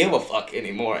just don't give a fuck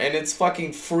anymore, and it's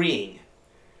fucking freeing.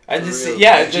 I just see,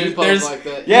 yeah, there's like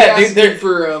that. yeah, dude, they're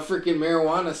for freaking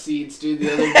marijuana seeds, dude.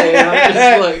 The other day, and I'm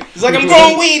just like, it's like I'm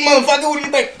growing weed, motherfucker. What do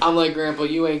you think? I'm like, Grandpa,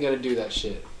 you ain't gonna do that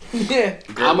shit. Yeah,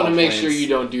 I'm gonna make sure you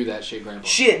don't do that shit, Grandpa.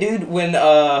 Shit, dude. When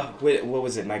what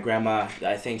was it? My grandma,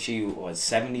 I think she was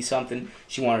 70 something.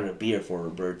 She wanted a beer for her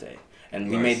birthday. And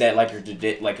we made that like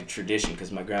a tradition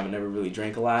because my grandma never really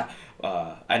drank a lot.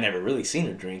 I never really seen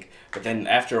her drink. But then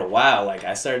after a while, like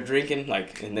I started drinking,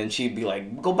 like, and then she'd be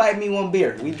like, "Go buy me one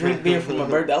beer." We drink beer for my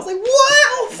birthday. I was like, "What?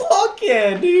 Oh, fuck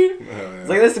yeah, dude!" It's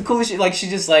like that's the coolest shit. Like she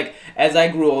just like as I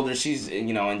grew older, she's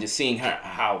and just seeing her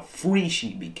how free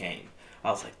she became.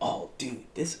 I was like, "Oh, dude,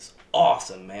 this is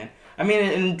awesome, man." I mean,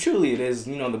 and truly, it is.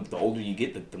 The older you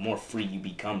get, the more free you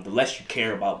become. The less you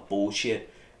care about bullshit.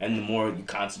 And the more you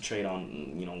concentrate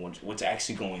on, what's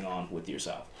actually going on with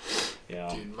yourself.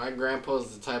 Dude, my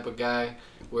grandpa's the type of guy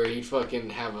where he'd fucking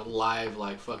have a live,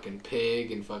 like, fucking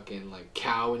pig and fucking, like,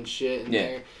 cow and shit in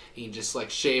there. He'd just,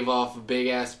 like, shave off a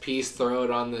big-ass piece, throw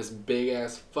it on this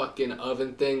big-ass fucking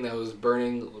oven thing that was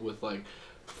burning with, like,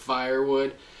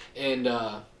 firewood. And,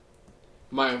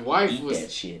 my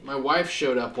wife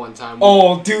showed up one time.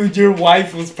 Oh, dude, your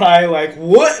wife was probably like,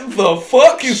 "What the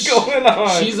fuck is going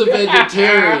on?" She's a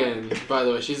vegetarian, by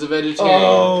the way. She's a vegetarian.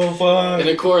 Oh, fuck. And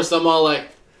of course, I'm all like,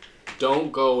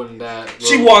 "Don't go in that."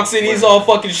 She walks in, he's all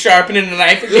fucking sharpening the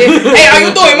knife again. "Hey, how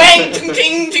you doing, man? Ching,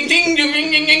 ching, ching, ching,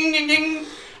 ching, ching, ching, ching.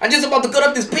 I'm just about to cut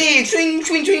up this pig. Swing,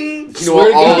 swing, swing." You know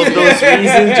what all of those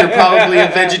reasons you're probably a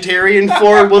vegetarian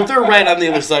for? Well, they're right on the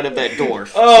other side of that door.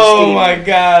 Oh my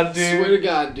god, dude. Swear to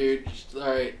God, dude.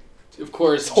 Alright. Of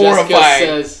course, it's horrifying.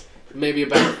 Jessica says maybe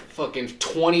about fucking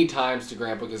 20 times to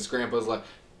Grandpa because Grandpa's like,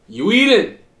 "You eat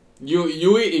it.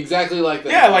 You eat exactly like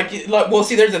that." Yeah, like, well,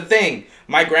 see, there's a thing.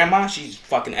 My grandma, she's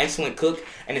fucking excellent cook,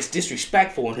 and it's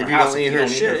disrespectful in her house if you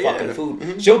don't eat her fucking food.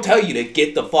 Mm-hmm. She'll tell you to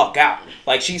get the fuck out.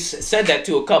 Like, she said that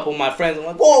to a couple of my friends. I'm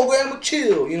like, "Whoa, grandma,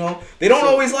 chill," They don't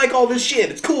always like all this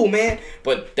shit. It's cool, man.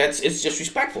 But it's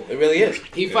disrespectful. It really is.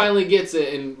 He finally gets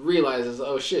it and realizes,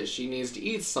 oh shit, she needs to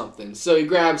eat something. So he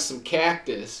grabs some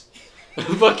cactus.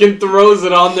 Fucking throws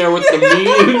it on there with the meat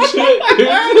and shit,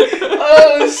 dude.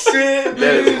 Oh shit,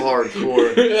 that is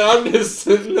hardcore. I'm just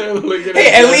sitting there looking at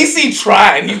Hey, at least he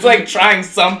tried. He's like trying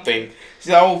something.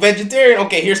 She's like, "Oh, vegetarian?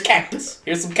 Okay, here's cactus.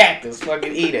 Here's some cactus.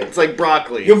 Fucking eat it." It's like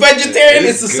broccoli. You're vegetarian?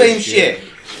 It's the same shit.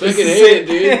 Fucking ate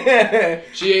it, dude.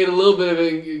 She ate a little bit of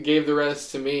it and gave the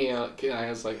rest to me. And I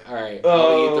was like, alright,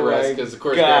 I'll eat the rest. Because, of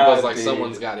course, Grandpa's like,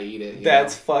 someone's got to eat it.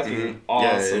 That's fucking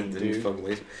awesome, dude.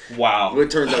 Wow. Well, it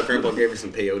turns out Grandpa gave her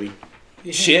some peyote.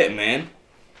 Shit, man.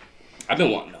 I've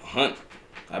been wanting to hunt.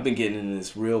 I've been getting in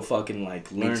this real fucking,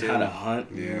 learn how to hunt.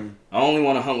 Yeah. I only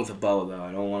want to hunt with a bow, though.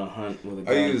 I don't want to hunt with a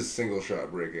gun. I use single shot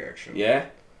break action. Yeah?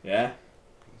 Yeah?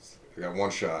 I got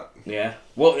one shot. Yeah.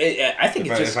 Well, I think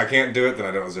if I can't do it, then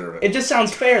I don't deserve it. It just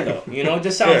sounds fair, though. It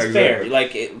just sounds fair.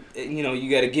 Like you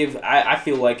got to give. I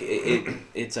feel like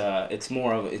it's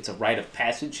a rite of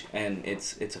passage, and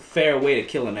it's a fair way to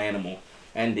kill an animal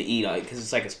and to eat, because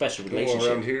it's like a special relationship.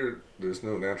 Well, around here, there's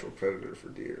no natural predator for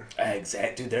deer.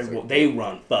 Exactly, dude. They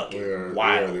run fucking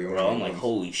wild, bro. I'm like,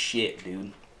 holy shit,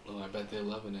 dude. Well, I bet they're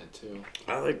loving it too.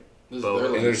 I like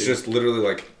bow. And there's just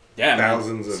literally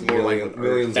thousands of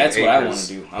millions. That's of what I acres want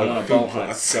to do. I want to bow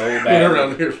hunt so bad.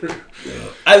 Around here.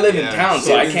 I live in town,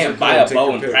 so I can't buy a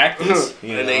bow and practice.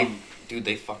 And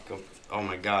they fuck up. Oh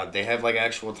my god, they have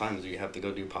actual times where you have to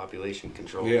go do population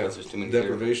control because there's too many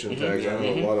deprivation tags. I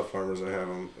know a lot of farmers that have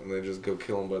them, and they just go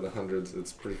kill them by the hundreds.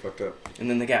 It's pretty fucked up. And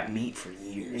then they got meat for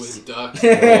years. With ducks.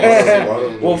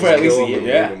 Well, for at least a year,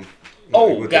 yeah.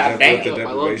 Oh, god damn. With the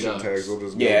deprivation tags, they'll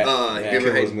just you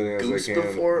ever had goose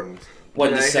before?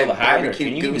 What, to sell the hide, or can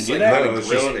you even do that? No,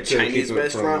 grill in a Chinese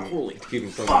restaurant? Holy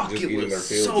fuck, it was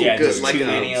so good.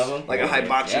 Like a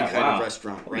hibachi kind of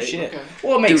restaurant, right? Shit.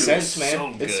 Well, it makes sense,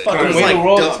 man. It's fucking way the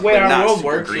world, it's the way our world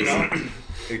works,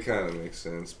 It kind of makes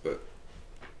sense, but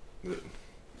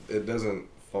it doesn't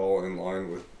fall in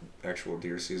line with actual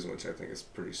deer season, which I think is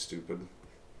pretty stupid.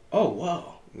 Oh,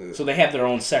 wow. So they have their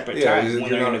own separate times when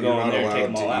they're going to go in there and take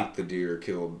them all out. You're not allowed to eat the deer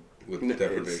killed with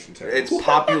deprivation tags. It's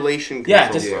population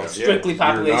control. Just strictly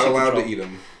population control. You're not allowed to eat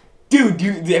them. Dude,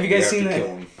 have you guys seen that? Kill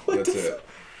them. That's it.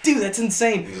 Dude, that's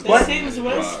insane. That seems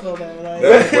wasteful, though.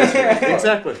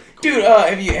 Exactly. Dude,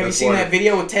 have you seen that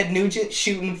video with Ted Nugent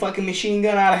shooting a fucking machine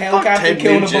gun out of a helicopter,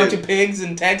 killing a bunch of pigs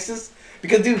in Texas?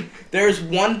 Because, dude, there's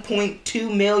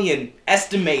 1.2 million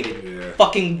estimated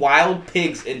fucking wild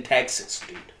pigs in Texas,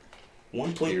 dude.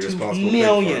 Irresponsible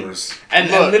million. pig farmers. And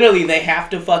literally, they have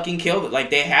to fucking kill them. Like,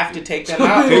 they have to take them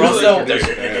out. Or else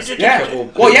they'll...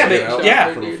 Yeah. Well,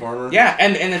 yeah, from a farmer. yeah.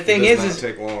 And the thing is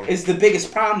the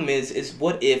biggest problem is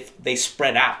what if they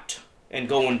spread out and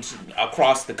go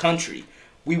across the country?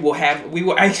 We will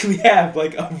actually have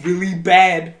like a really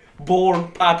bad boar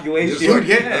population. Dude,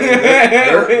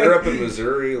 they're up in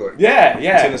Missouri, like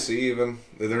Tennessee even.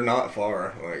 They're not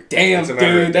far. Like, damn,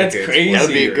 dude, that's crazy. That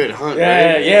would be a good hunt.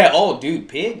 Yeah, right? yeah. Oh, dude,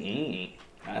 pig.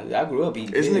 I grew up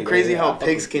eating. Isn't it crazy how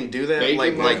pigs can do that?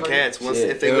 Like cats. Once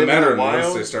if they live in the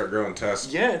wild, they start growing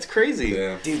tusks. Yeah, it's crazy.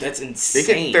 Yeah. Dude, that's insane.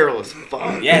 They get feral as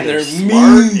fuck. Yeah, they're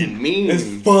smart and mean as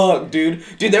fuck, dude.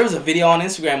 Dude, there was a video on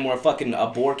Instagram where a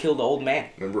boar killed an old man.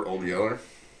 Remember Old Yeller?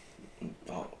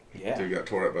 Oh, yeah. Dude got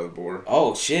tore up by the boar.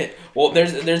 Oh shit. Well,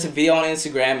 there's a video on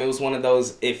Instagram. It was one of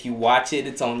those if you watch it,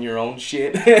 it's on your own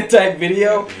shit type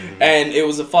video, and it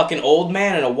was a fucking old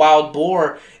man and a wild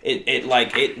boar. It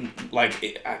might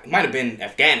have been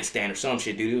Afghanistan or some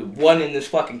shit, dude. It wasn't in this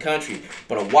fucking country,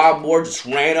 but a wild boar just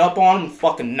ran up on him and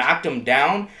fucking knocked him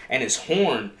down, and his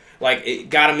horn. Like, it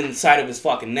got him in the side of his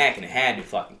fucking neck, and it had to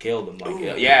fucking kill him.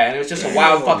 Like, yeah, and it was just a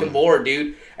wild fucking boar,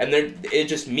 dude. And it's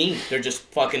just mean. They're just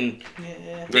fucking.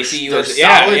 Yeah. They see you as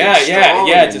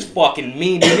just fucking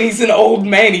mean. Dude, he's an old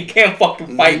man. He can't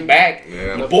fucking fight back.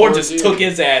 Yeah. The boar just took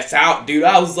his ass out, dude.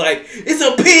 I was like, it's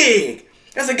a pig.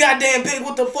 That's a goddamn pig.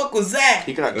 What the fuck was that?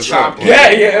 He got chopped. Yeah.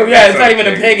 It's not even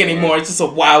a pig anymore. It's just a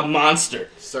wild monster.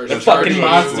 The fucking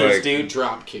monsters, like, dude.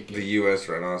 Drop kicking. The U.S.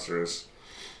 rhinoceros.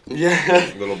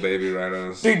 Yeah. Little baby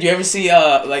rhinos. Dude, you ever see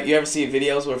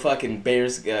videos where fucking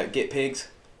bears get pigs?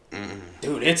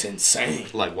 Dude, it's insane.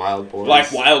 Like wild boars.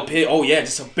 Like wild pig. Oh yeah,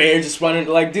 just a bear just running.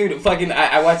 Like, dude, fucking.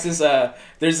 I watched this.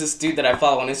 There's this dude that I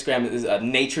follow on Instagram. Is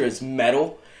Nature is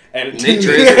Metal. And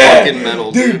nature is fucking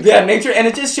metal, dude. Yeah, nature, and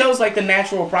it just shows like the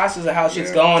natural process of how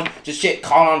shit's going. Just shit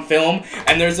caught on film,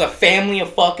 and there's a family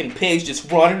of fucking pigs just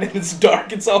running in this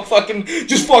dark. It's all fucking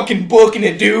just fucking booking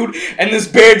it, dude. And this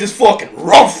bear just fucking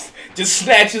rough. Just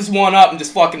snatches one up and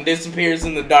just fucking disappears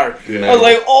in the dark. Yeah. I was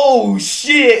like, oh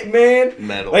shit, man.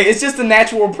 Metal. Like, it's just a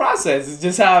natural process. It's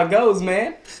just how it goes,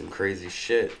 man. Some crazy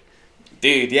shit.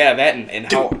 Dude, yeah, that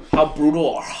and how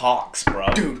brutal are hawks, bro.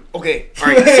 Dude, okay.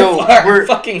 Alright, so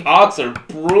fucking hawks are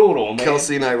brutal, man.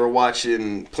 Kelsey and I were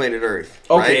watching Planet Earth.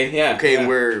 Okay, right? yeah. Okay, yeah. and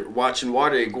we're watching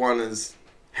water iguanas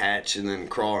hatch and then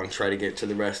crawl and try to get to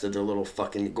the rest of their little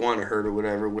fucking iguana herd or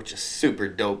whatever, which is super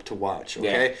dope to watch,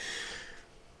 okay? Yeah.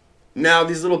 Now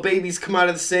these little babies come out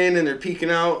of the sand and they're peeking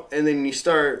out, and then they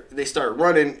start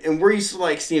running, and we're used to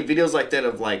like seeing videos like that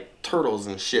of like turtles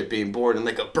and shit being born, and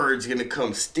like a bird's gonna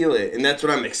come steal it, and that's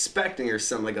what I'm expecting, or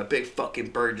something like a big fucking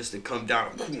bird just to come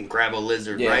down and grab a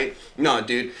lizard, right? No,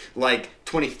 dude, like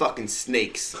 20 fucking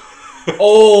snakes.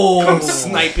 Come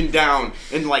sniping down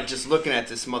and like just looking at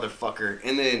this motherfucker,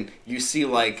 and then you see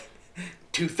like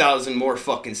 2,000 more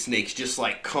fucking snakes just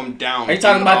like come down. Are you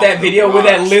talking about that video where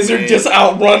that lizard just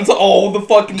outruns all the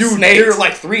fucking snakes? Dude, they're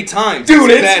like 3 times.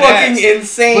 Dude, it's fucking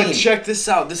insane. But check this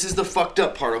out. This is the fucked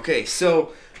up part. Okay,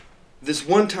 so this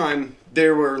one time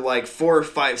there were like 4 or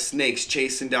 5 snakes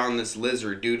chasing down this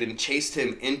lizard, dude, and chased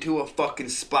him into a fucking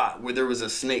spot where there was a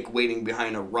snake waiting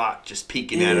behind a rock just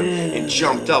peeking at him, and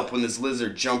jumped up when this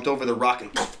lizard jumped over the rock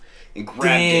and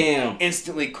grabbed it.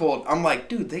 Instantly cold. I'm like,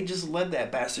 dude, they just led that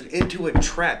bastard into a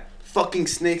trap. Fucking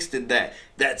snakes did that.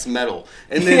 That's metal.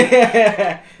 And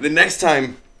then the next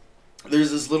time,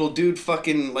 there's this little dude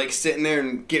fucking like sitting there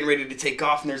and getting ready to take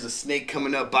off, and there's a snake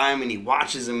coming up by him, and he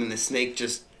watches him, and the snake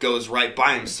just goes right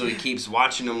by him, so he keeps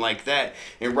watching him like that.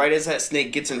 And right as that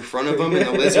snake gets in front of him and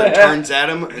the lizard turns at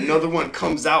him, another one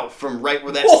comes out from right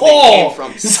where that snake came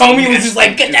from. His homie was just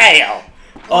like, get down.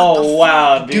 Oh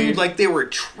wow, dude! Like they were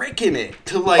tricking it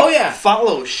to like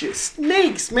follow shit.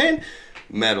 Snakes, man.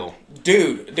 Metal.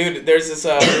 Dude, there's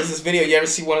this video. You ever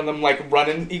see one of them like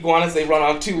running iguanas? They run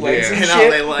on 2 legs and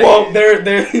shit. They like... Well,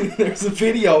 there's a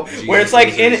video where it's like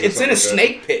it's in a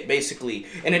snake pit basically,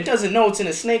 and it doesn't know it's in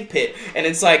a snake pit, and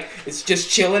it's like it's just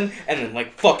chilling, and then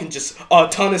like fucking just a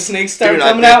ton of snakes start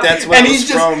coming out, and he's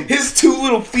just his 2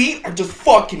 little feet are just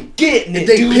fucking getting it.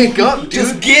 They pick up, dude.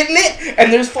 Just getting it,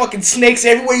 and there's fucking snakes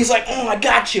everywhere. He's like, oh, I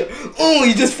got you. Oh,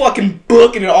 he's just fucking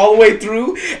booking it all the way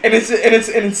through, and it's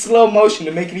in slow motion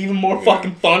to make it even more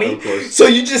fucking funny. So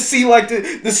you just see like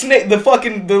the snake, the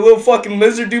little fucking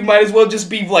lizard dude might as well just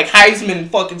be like Heisman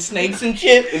fucking snakes and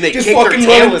shit. And they just kick fucking their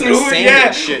tail running in through the sand it.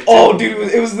 and shit. Oh,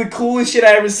 dude, it was the coolest shit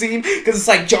I ever seen because it's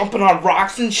like jumping on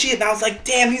rocks and shit. And I was like,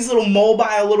 damn, these little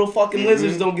mobile little fucking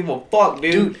lizards don't give a fuck,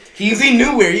 dude. Because he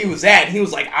knew where he was at. And he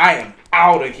was like, I am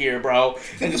out of here, bro.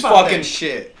 And just about fucking that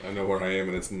shit. I know where I am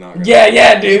and it's not gonna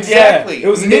Yeah, dude, Exactly. yeah. It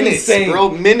was minutes, insane. bro.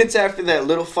 Minutes after that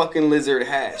little fucking lizard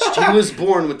hatched, he was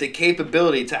born with the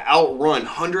capability to outrun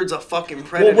hundreds of fucking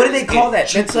predators. Well, what do they call that?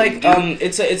 Shoot That's like them,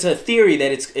 it's a theory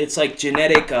that it's like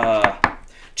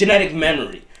genetic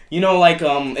memory. You know, like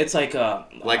it's like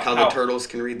like how the turtles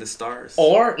can read the stars.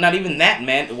 or not even that,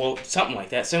 man. Well, something like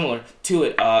that, similar to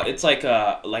it. It's like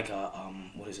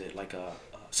what is it? Like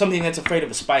something that's afraid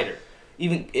of a spider.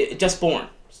 Even just born.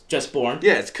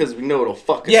 Yeah, it's because we know it'll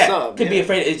fuck us Yeah, up. could be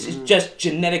afraid. It's just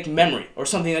genetic memory, or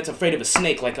something that's afraid of a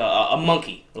snake, like a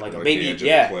monkey, or like a baby. the edge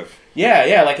Yeah, of the cliff.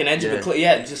 yeah, like an edge of a Yeah. cliff.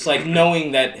 Yeah, just like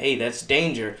knowing that, hey, that's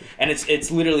danger, and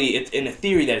it's literally it's in a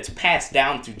theory that it's passed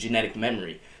down through genetic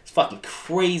memory. It's fucking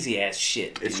crazy ass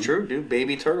shit. It's dude. true, dude.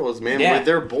 Baby turtles, man. Yeah. When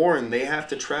they're born, they have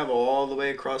to travel all the way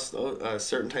across a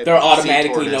certain type They're of sea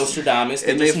automatically tortoise. Nostradamus.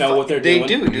 They And just know what they're they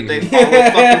doing. do, dude. They follow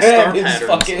fucking star It's patterns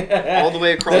fucking- all the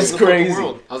way across That's the crazy. fucking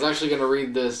world. I was actually gonna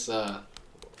read this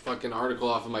fucking article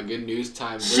off of my Good News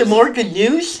Time. Some more good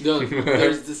news? No,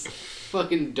 there's this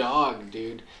fucking dog,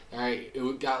 dude. Alright,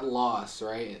 it got lost,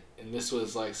 right? And this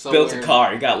was like somewhere... Built a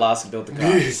car. He got lost and built a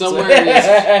car. Somewhere in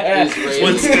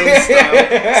Israeli...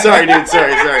 Sorry, dude.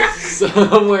 Sorry.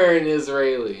 Somewhere in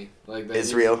Israeli. Like that.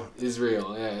 Israel.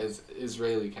 Israel, yeah. It's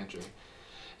Israeli country.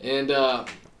 And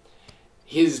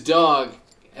his dog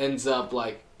ends up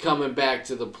like coming back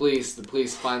to the police. The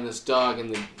police find this dog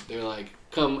and they're like,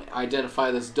 come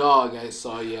identify this dog. I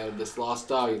saw you had this lost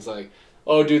dog. He's like,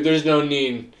 oh dude, there's no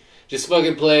need. Just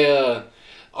fucking play a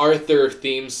Arthur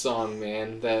theme song,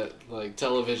 man. That like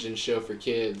television show for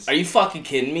kids. Are you fucking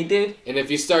kidding me, dude? And if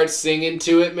you start singing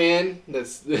to it, man,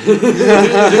 that's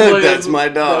That's my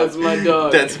dog. That's my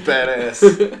dog. That's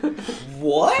badass.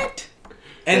 What?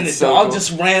 And That's the so dog cool.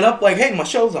 just ran up like, hey, my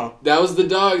show's on. That was the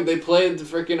dog. They played the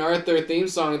freaking Arthur theme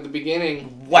song at the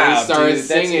beginning. Wow, And he started dude,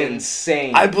 singing. that's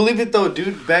insane. I believe it though,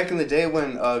 dude. Back in the day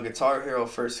when Guitar Hero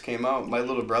first came out, my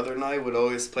little brother and I would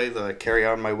always play the "Carry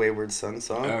On My Wayward Son"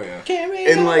 song. Oh yeah.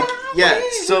 And like, yeah,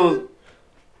 so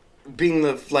being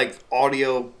the like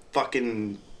audio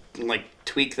fucking like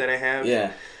tweak that I have,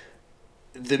 Yeah.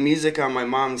 the music on my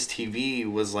mom's TV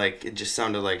was like, it just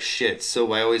sounded like shit.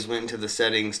 So I always went into the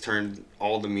settings, turned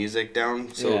all the music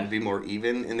down so Yeah. it'd be more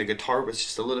even, and the guitar was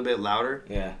just a little bit louder.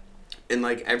 Yeah. And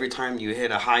like every time you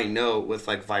hit a high note with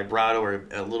like vibrato or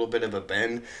a little bit of a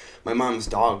bend, my mom's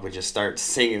dog would just start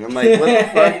singing. I'm like, what the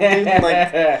fuck, dude?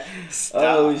 Like, stop.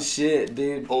 Oh shit,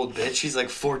 dude. Old bitch, she's like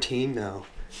 14 now.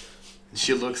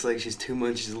 She looks like she's 2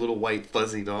 months. She's a little white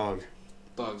fuzzy dog.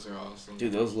 Dogs are awesome.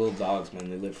 Dude, those little dogs, man,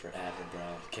 they live forever, bro.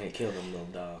 Can't kill them little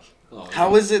dogs. Oh,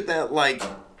 How is it that like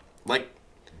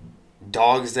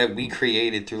dogs that we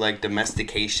created through like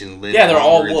domestication live Yeah, they're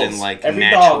all longer wolves. than like every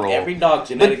natural? dog But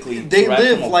genetically. they derived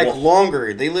live from a like wolf.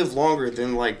 longer. They live longer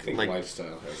than I think like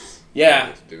lifestyle has. Yeah,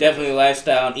 to do with definitely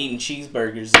lifestyle and eating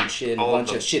cheeseburgers and shit, and a All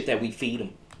bunch the- of shit that we feed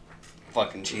them.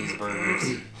 fucking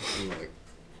cheeseburgers. it. And, like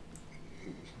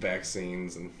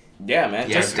vaccines and Yeah, man.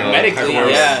 Yeah, just duh. medically,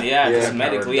 Powered- yeah, just powered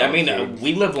medically. I dog mean, food.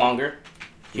 we live longer.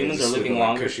 Humans just are living sleeping on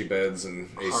longer. Cushy beds and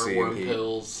AC and heartworm heat.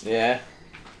 pills. Yeah.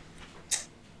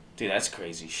 Dude, that's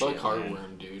crazy shit. Fuck man.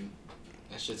 heartworm, dude.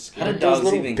 That shit's How scary. do Those dogs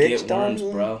little even bitch get worms,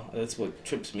 dogs, bro? That's what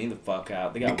trips me the fuck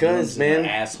out. They got Because, worms in their man,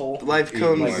 asshole. Life Eating,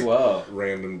 comes Like, whoa.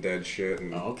 random dead shit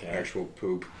and Oh, okay. actual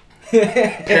poop.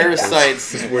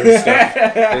 parasites. This weird stuff.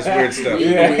 This weird stuff.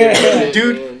 Yeah.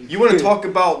 Dude, you want to talk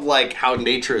about like how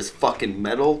nature is fucking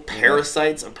metal?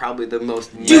 Parasites are probably the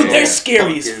most Dude, metal they're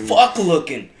scary as fucking- fuck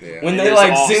looking. Yeah. When And they there's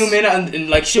like also- zoom in and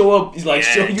like show up, like Yeah,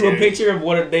 show you a dude. picture of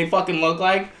what they fucking look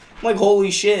like. I'm like,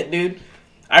 holy shit, dude.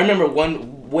 I remember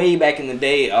one way back in the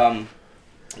day,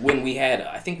 when we had,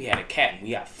 I think we had a cat and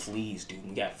we got fleas, dude.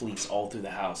 We got fleas all through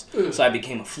the house. So I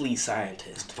became a flea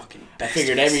scientist. Fucking I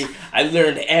figured I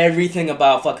learned everything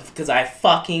about fucking, because I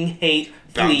fucking hate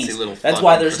Bouncy fleas. little That's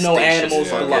why fucking there's no crustaceous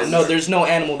animals. fuckers. No, there's no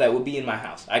animal that would be in my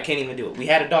house. I can't even do it. We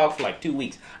had a dog for like 2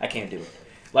 weeks. I can't do it.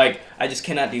 Like, I just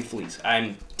cannot do fleas.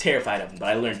 I'm terrified of them, but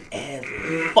I learned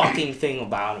every fucking thing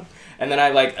about them. And then I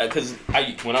like, because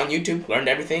I went on YouTube, learned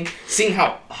everything. Seeing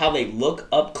how they look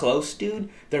up close, dude,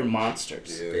 they're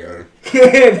monsters. Yeah, they are.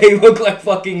 They look like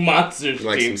fucking monsters,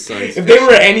 Like dude. some science If they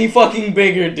were any fucking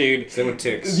bigger, dude. Same with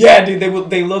ticks. Yeah, dude,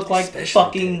 they look like Special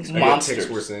fucking ticks. I get monsters. ticks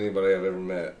worse than anybody I've ever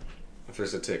met. If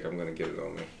there's a tick, I'm gonna get it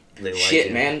on me. They like Shit,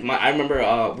 it. man. I remember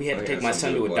we had I to think take it my has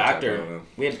son something to to a do with blood type, I doctor. don't know.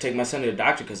 We had to take my son to a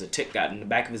doctor because a tick got in the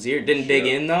back of his ear. Didn't dig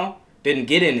Shit. in, though. Didn't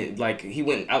get in it. Like, he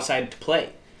went outside to play.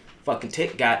 Fucking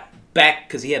tick got back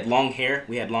because he had long hair.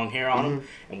 We had long hair on him.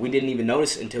 And we didn't even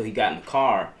notice it until he got in the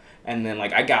car. And then,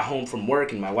 like, I got home from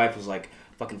work and my wife was like,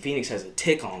 fucking Phoenix has a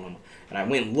tick on him. And I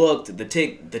went and looked. The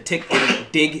tick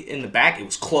didn't dig in the back. It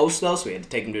was close though, so we had to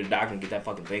take him to the doctor and get that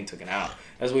fucking thing taken out.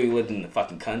 That's why we lived in the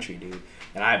fucking country, dude.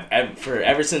 And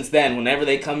ever since then, whenever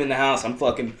they come in the house, I'm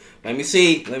fucking, let me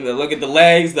look at the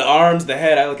legs, the arms, the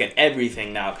head. I look at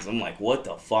everything now because I'm like, what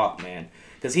the fuck, man?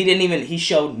 Because he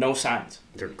showed no signs.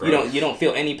 They're gross. You don't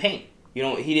feel any pain.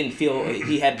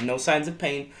 He had no signs of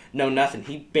pain, no nothing.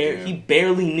 He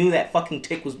barely knew that fucking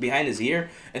tick was behind his ear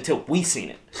until we seen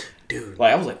it. Dude.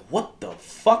 Like, I was like, what the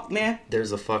fuck, man?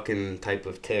 There's a fucking type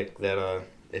of tick that,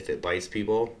 if it bites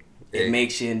people... It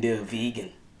makes you into a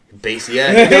vegan.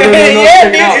 Yeah.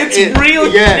 Yeah, dude, it's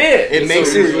real shit. It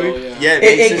makes so it... real, yeah. Yeah,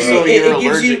 it makes it so you're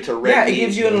allergic to red meat. Yeah, it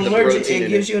gives you an allergic... It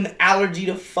gives it. you an allergy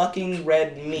to fucking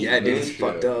red meat. Yeah, dude, it's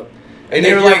fucked up. And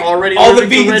they were like, already all the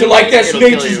allergic to vegans red are like, meat, that's it'll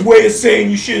kill nature's you. way of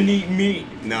saying you shouldn't eat meat.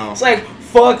 No. It's like,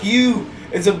 fuck you.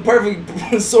 It's a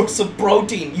perfect source of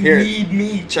protein. You need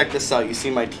meat. Check this out. You see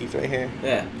my teeth right here?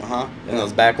 Yeah. And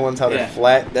those back ones, how they're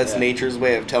flat? That's nature's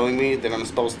way of telling me that I'm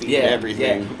supposed to eat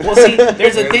everything. Yeah. Well, see,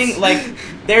 there's a thing, like,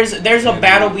 there's a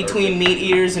battle between meat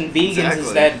eaters and vegans.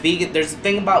 Is that there's a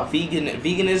thing about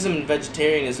veganism and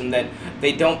vegetarianism that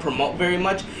they don't promote very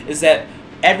much, is that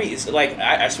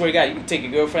I swear to God, you can take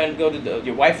your girlfriend,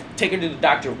 your wife, take her to the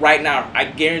doctor right now. I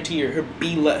guarantee you, her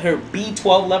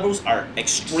B12 levels are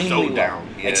extremely low.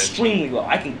 Down. Yeah. Extremely low.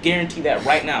 I can guarantee that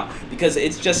right now because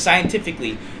it's just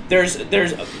scientifically. There's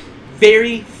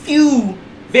very few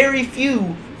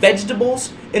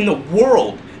vegetables in the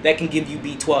world that can give you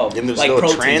B12. And there's like no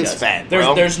protein trans does. fat,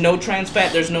 There's no trans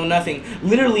fat. There's no nothing.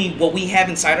 Literally, what we have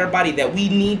inside our body that we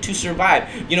need to survive.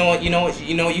 You know what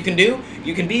you can do?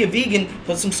 You can be a vegan.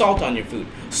 Put some salt on your food.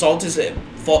 Salt is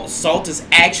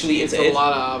actually it's a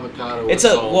lot of avocado. It's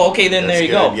okay. Then That's there you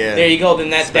good, go. yeah. There you go.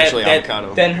 Then Especially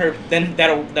avocado. Then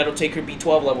that'll take her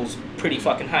B12 levels pretty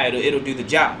fucking high. It'll do the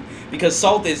job because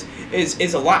salt is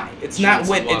a lie. It's not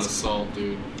what a lot it's. Of salt,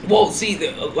 dude. Well, see,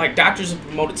 like doctors have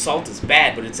promoted salt as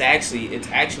bad, but it's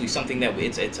actually something that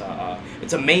it's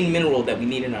a main mineral that we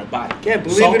need in our body. Yeah,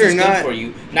 believe salt it or is not, good for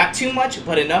you. Not too much,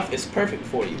 but enough is perfect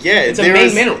for you. Yeah, it's a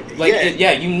main mineral. Like,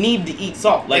 you need to eat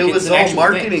salt. Like, it was it's an all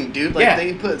marketing, thing. dude. Like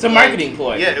they put. It's a marketing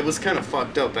ploy. Yeah, it was kind of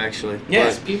fucked up, actually. Yeah,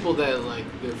 there's people that like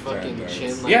their fucking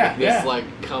chin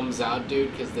like comes out,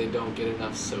 dude, because they don't get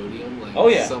enough sodium. Like,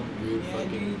 some weird fucking.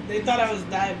 Dude, they thought I was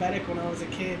diabetic when I was a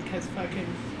kid because fucking.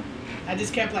 I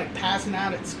just kept like passing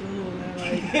out at school and then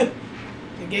like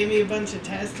they gave me a bunch of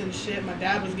tests and shit. My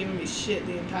dad was giving me shit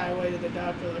the entire way to the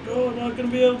doctor, like, oh, I'm not gonna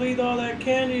be able to eat all that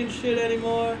candy and shit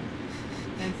anymore.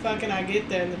 And fucking I get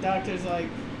there and the doctor's like,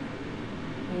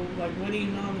 well, like, what do you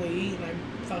normally eat? Like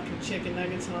fucking chicken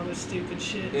nuggets and all this stupid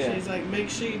shit. Yeah. She's like, make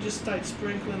sure you just start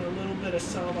sprinkling a little bit of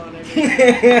salt on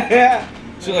everything.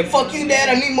 She's like, fuck you, Dad,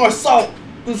 I need more salt.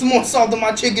 Put some more salt in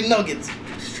my chicken nuggets.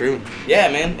 It's true.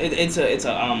 Yeah, man. It's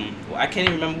a I can't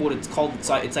even remember what it's called. It's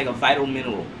like a vital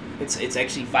mineral. It's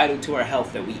actually vital to our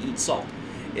health that we eat salt.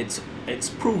 It's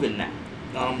proven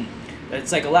now.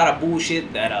 It's like a lot of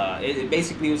bullshit that it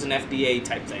basically was an FDA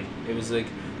type thing. It was like,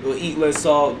 we'll eat less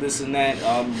salt, this and that.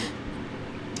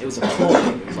 It was a ploy.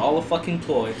 It was all a fucking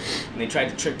ploy, and they tried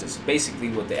to trick us. Basically,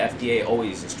 what the FDA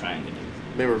always is trying to do.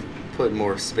 They were putting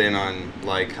more spin on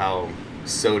like how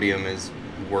sodium is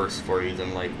worse for you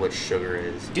than like what sugar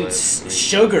is. Dude, but,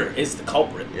 sugar is the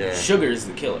culprit. Yeah. Sugar is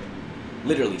the killer.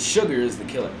 Literally, sugar is the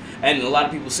killer. And a lot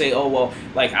of people say, oh, well,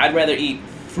 like, I'd rather eat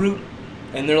fruit.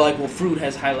 And they're like, well, fruit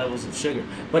has high levels of sugar.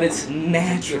 But it's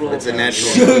natural. It's a natural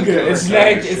sugar.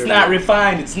 It's not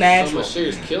refined. It's natural. So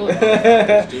much sugar's killing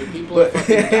us, dude. People are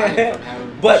fucking dying from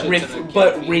having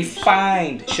But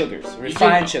refined sugars.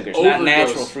 Refined sugars, not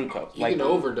natural fructose. You can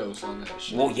overdose on that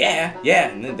shit. Well, yeah.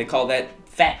 And then they call that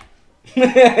fat.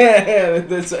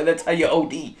 that's how you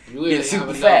OD. You literally have super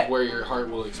enough fat where your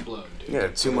heart will explode, dude. Yeah,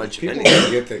 too much. People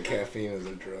forget that caffeine is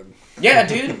a drug. Yeah,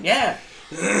 dude. Yeah.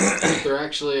 They're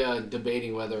actually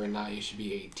debating whether or not you should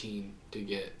be 18 to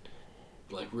get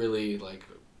like really like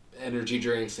energy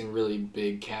drinks and really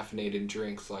big caffeinated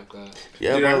drinks like that.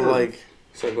 Yeah, Dude, but like.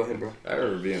 So go ahead, bro. I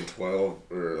remember being 12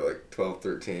 or like 12,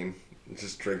 13,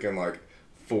 just drinking like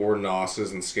 4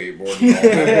 NOSes and skateboarding all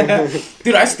day.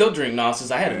 Dude, I still drink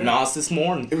NOSes. I had a NOS this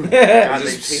morning. God, they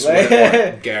Just taste sweat like,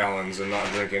 like gallons and not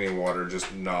drink any water,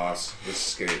 just NOS, just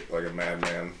skate like a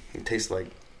madman. it tastes like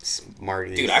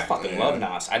Smarties. Dude, I fucking love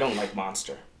NOS. I don't like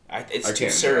Monster. It's too I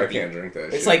syrupy. can't drink that.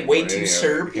 It's shit like way anymore. too I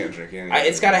syrupy. can't drink any.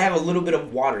 It's got to have a little bit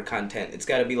of water content. It's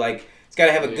got to be like, it's got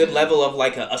to have a good level of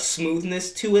like a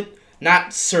smoothness to it.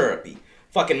 Not syrupy.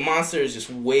 Fucking Monster is just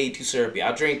way too syrupy.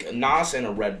 I'll drink a NOS and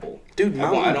a Red Bull. Dude,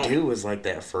 Mountain Dew was like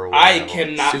that for a while. I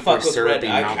cannot Super fuck with syrupy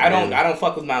I don't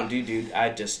fuck with Mountain Dew, dude.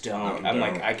 I just don't. I'm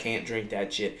like, I can't drink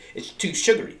that shit. It's too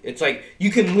sugary. It's like you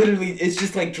can literally. It's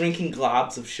just like drinking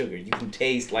globs of sugar. You can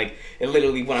taste like it.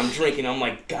 Literally, when I'm drinking, I'm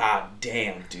like, God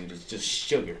damn, dude, it's just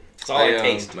sugar. It's all I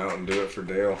taste. Mountain Dew it for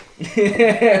Dale.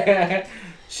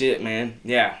 Shit, man.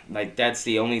 Yeah, like that's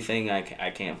the only thing I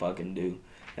can't fucking do.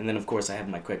 And then, of course, I have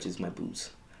my crutches, my booze.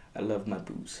 I love my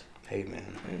booze. Hey,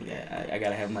 man. And yeah, I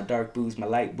gotta have my dark booze, my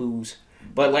light booze.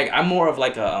 But, like, I'm more of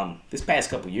like a, this past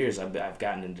couple years, I've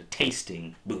gotten into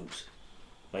tasting booze.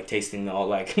 Like, tasting all,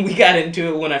 like, we got into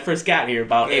it when I first got here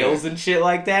about ales and shit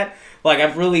like that. Like,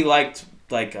 I've really liked,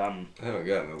 like, I haven't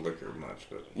gotten into liquor much,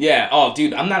 but... Yeah, oh,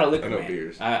 dude, I'm not a liquor man.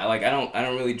 Beers. I don't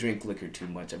really drink liquor too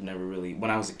much. I've never really... When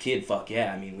I was a kid, fuck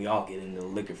yeah. I mean, we all get into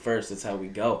liquor first. That's how we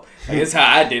go. Like, that's how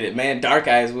I did it, man. Dark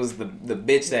Eyes was the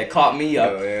bitch that caught me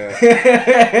up. Oh,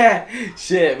 yeah.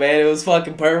 Shit, man. It was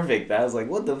fucking perfect. I was like,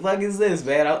 what the fuck is this,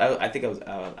 man? I think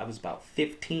I was about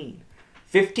 15.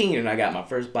 15, and I got my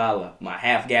first bottle of my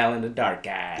half gallon of Dark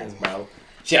Eyes, bro.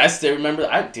 Shit, I still remember.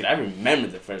 I remember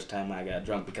the first time I got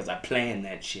drunk because I planned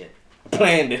that shit. I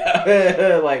planned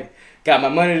it. Like, got my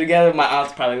money together. My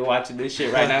aunt's probably watching this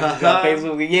shit right now. She's on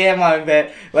Facebook. Yeah, my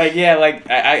bad. Like, yeah, like,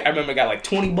 I remember I got like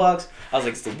 $20. I was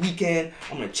like, it's the weekend.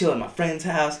 I'm going to chill at my friend's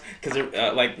house. Because,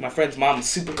 like, my friend's mom is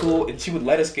super cool. And she would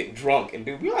let us get drunk. And,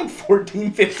 dude, we were like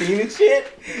 14, 15 and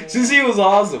shit. So she was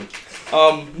awesome.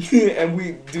 And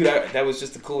that was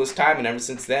just the coolest time. And ever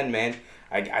since then, man,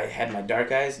 I had my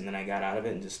Dark Eyes, and then I got out of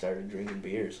it and just started drinking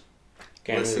beers.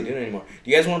 Can't really do it anymore. Do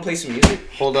you guys want to play some music?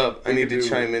 Hold up. I need to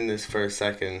chime in this for a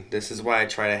second. This is why I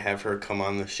try to have her come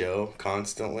on the show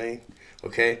constantly.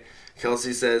 Okay?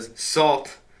 Kelsey says,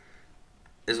 salt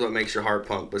is what makes your heart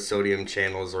pump, but sodium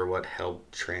channels are what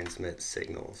help transmit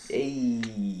signals.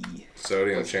 Hey.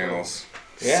 Sodium channels.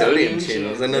 Yeah. Sodium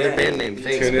channels. Another band name.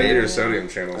 Thanks, Tune in man. your sodium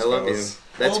channels. I love you.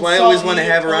 That's Old why I always salt want to meat,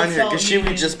 have her on old here, because salt she would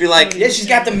meat. just be like, Yeah, she's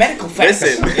got the medical facts.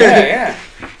 Listen. Yeah.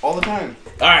 all the time.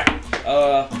 All right.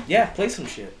 Yeah, play some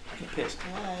shit. I'm pissed.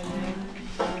 Alright,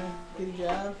 man. Good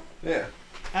job. Yeah.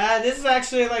 This is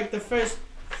actually like the first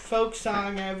folk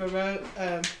song I ever wrote.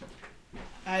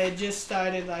 I had just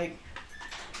started, like,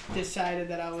 decided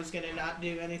that I was gonna not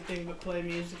do anything but play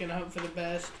music and hope for the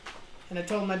best. And I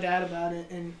told my dad about it,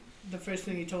 and the first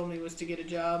thing he told me was to get a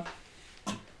job.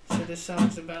 So this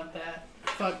song's about that.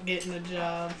 Fuck getting a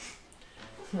job.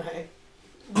 Right.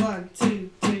 1, 2,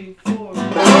 3, 4.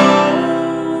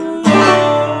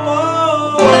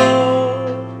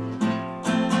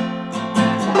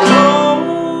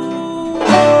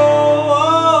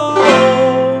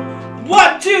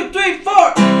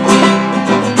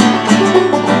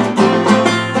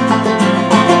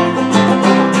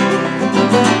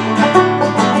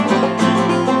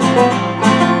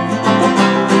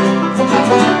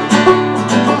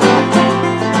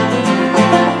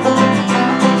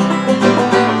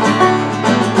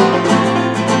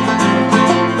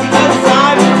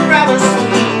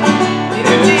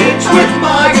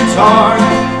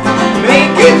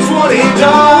 Making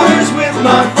 $20 with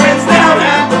my friends down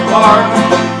at the park.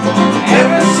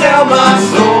 Never sell my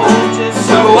soul just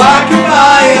so I can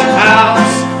buy a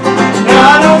house.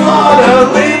 I don't wanna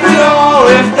live it all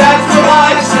if that's what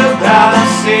life's about.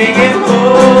 Singing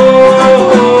poor.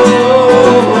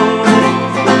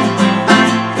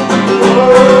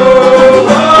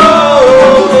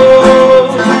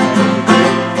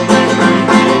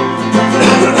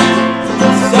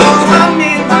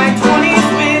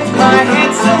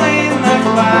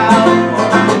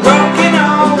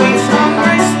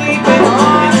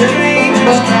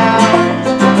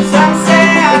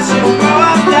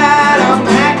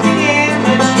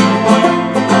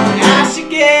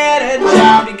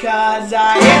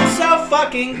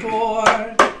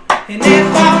 And if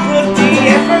I put the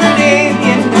effort in,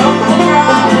 you know I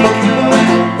probably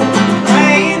could.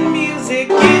 Playing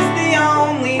music is the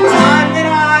only time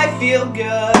that I feel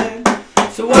good.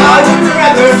 So I would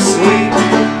rather sleep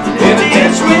in a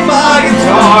ditch with my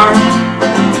guitar,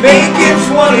 making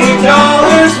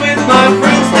 $20 with my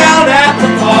friends down at the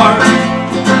park.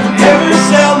 Never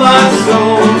sell my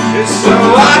soul just so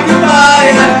I can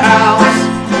buy a house.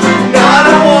 And I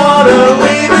don't wanna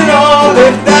leave it all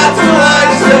if that's what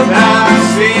life's about.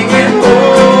 Singing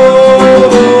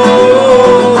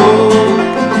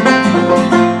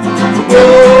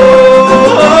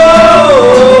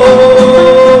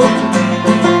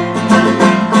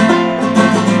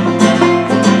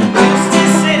used to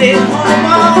sit at home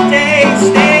all day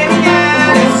staring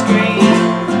at a screen.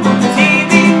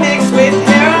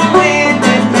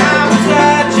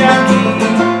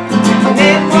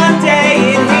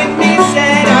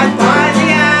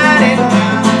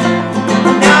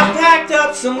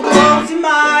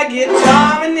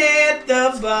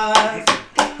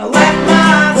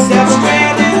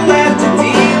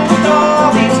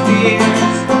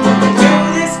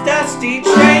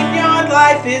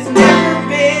 life has never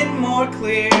been more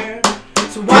clear.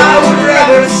 So I would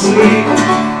rather sleep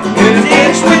in a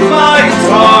ditch with my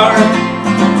guitar,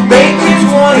 making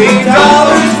 $20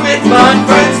 with my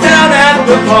friends down at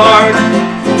the park.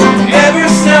 Never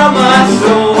sell my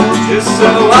soul just so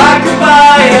I can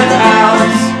buy a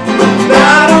house.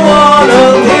 I don't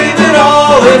wanna live it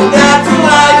all if that's what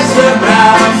life's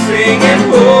about. Singing,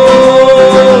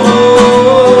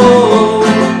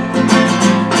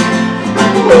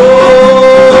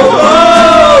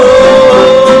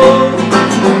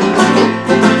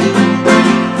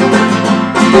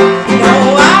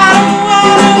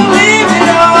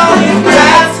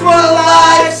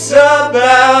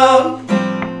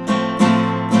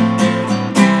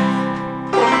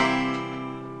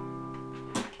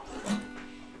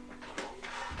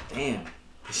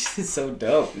 so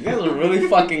dope. You guys are really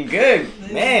fucking good,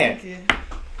 man.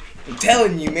 I'm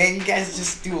telling you, man, you guys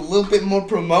just do a little bit more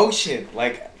promotion.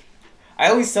 Like, I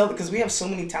always tell, because we have so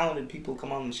many talented people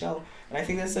come on the show, and I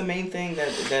think that's the main thing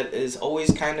that is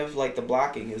always kind of like the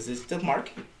blocking is the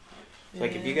marketing.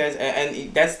 Like, if you guys,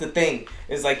 and that's the thing,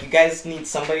 is like, you guys need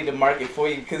somebody to market for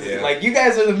you, because like, you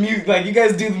guys are the music, like, you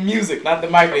guys do the music, not the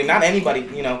marketing, not anybody,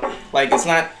 you know, like, it's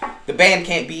not, the band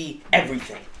can't be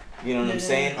everything. You know what I'm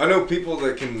saying? I know people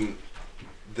that can,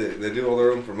 they do all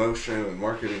their own promotion and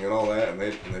marketing and all that, and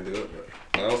they do it.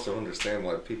 But I also understand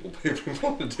why people pay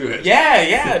people to do it.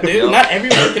 Yeah, dude. Not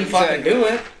everyone can fucking do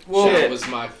it. Well, that was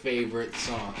my favorite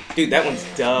song. Dude, that one's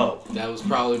dope. That was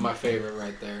probably my favorite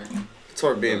right there. It's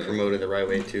hard being promoted the right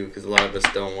way, too, because a lot of us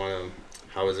don't want to,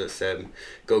 how was it said,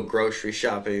 go grocery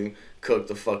shopping, cook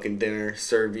the fucking dinner,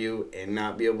 serve you, and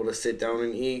not be able to sit down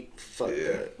and eat. Fuck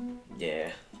that.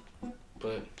 Yeah.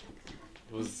 But...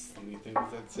 you think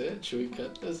that's it? Should we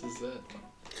cut this? Is that?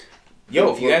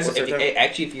 Yo, if you guys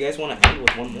want to end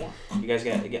with one more, you guys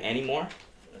got any more?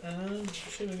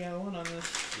 Should we got one on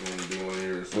this? You want to do one of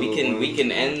yours? We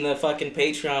can end the fucking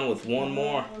Patreon with one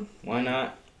more. Why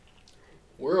not?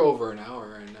 We're over an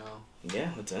hour right now.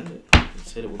 Yeah, let's end it.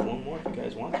 Let's hit it with one more if you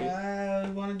guys want to. I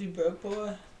want to do Broke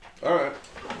Boy. All right.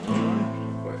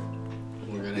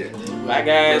 We're gonna end it. Bye,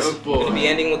 guys. We're gonna be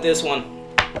ending with this one.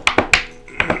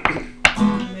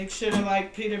 Make sure to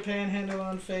like Peter Panhandle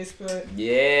on Facebook.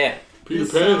 Yeah. Peter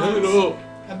Panhandle.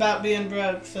 About being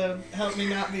broke, so help me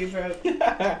not be broke.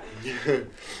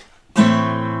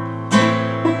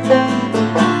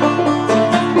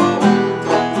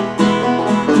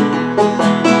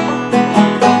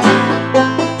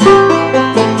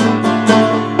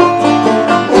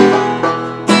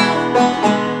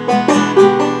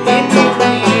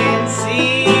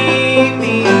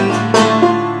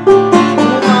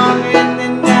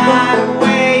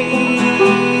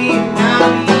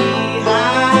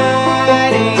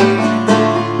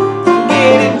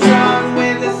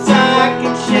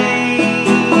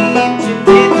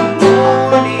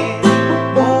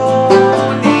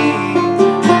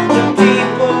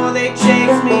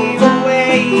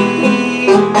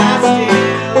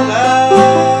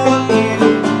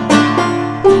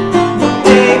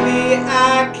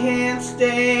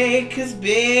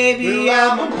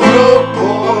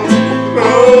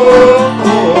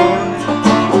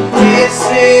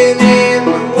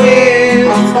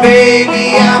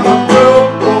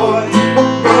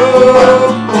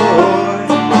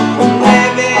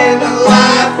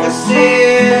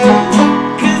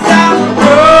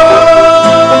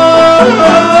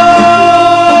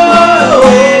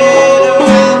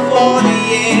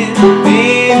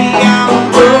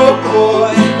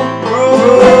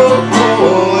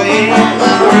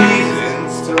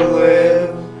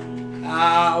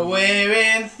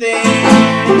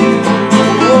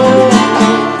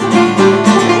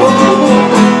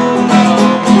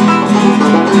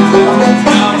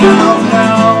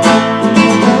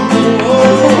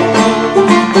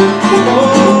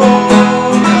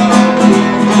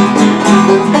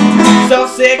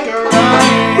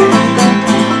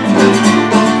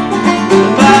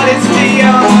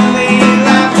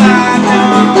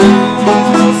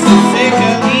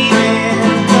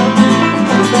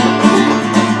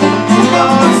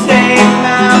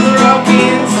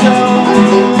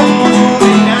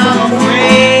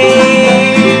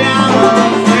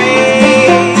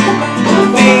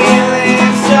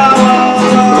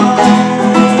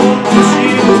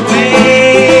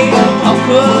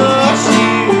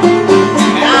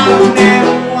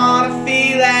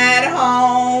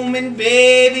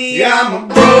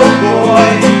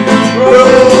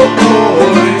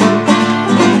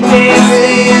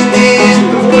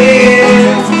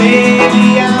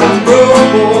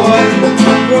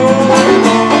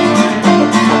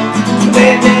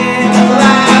 Living a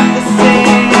life of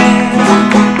sin,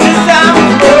 'cause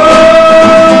I'm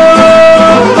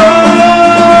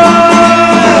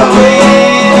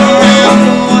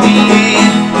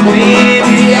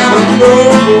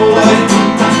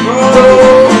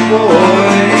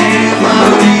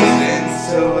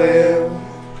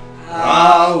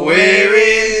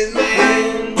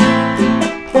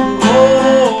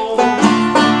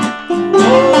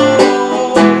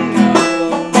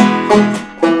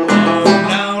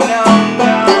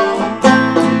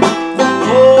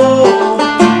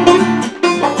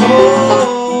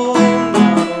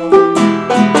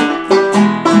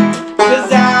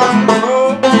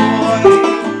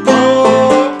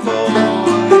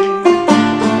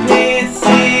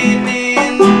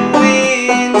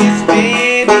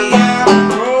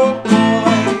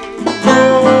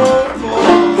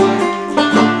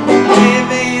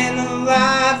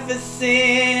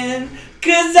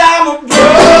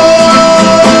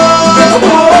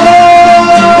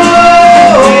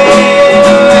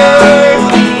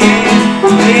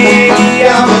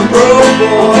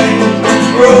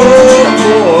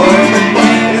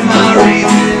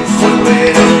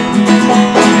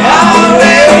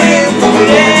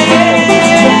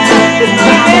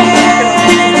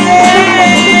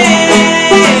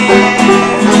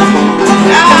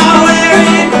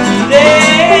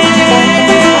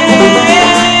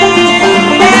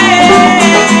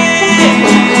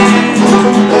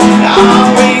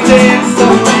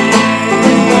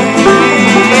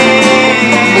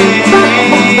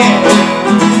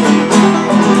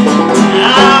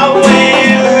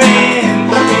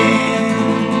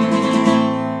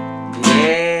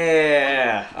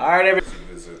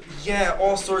Yeah,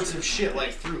 all sorts of shit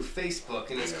like through Facebook,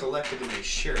 and it's collected and they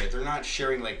share it. They're not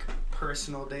sharing like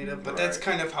personal data, but that's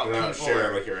kind of how They're not people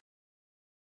sharing are. like your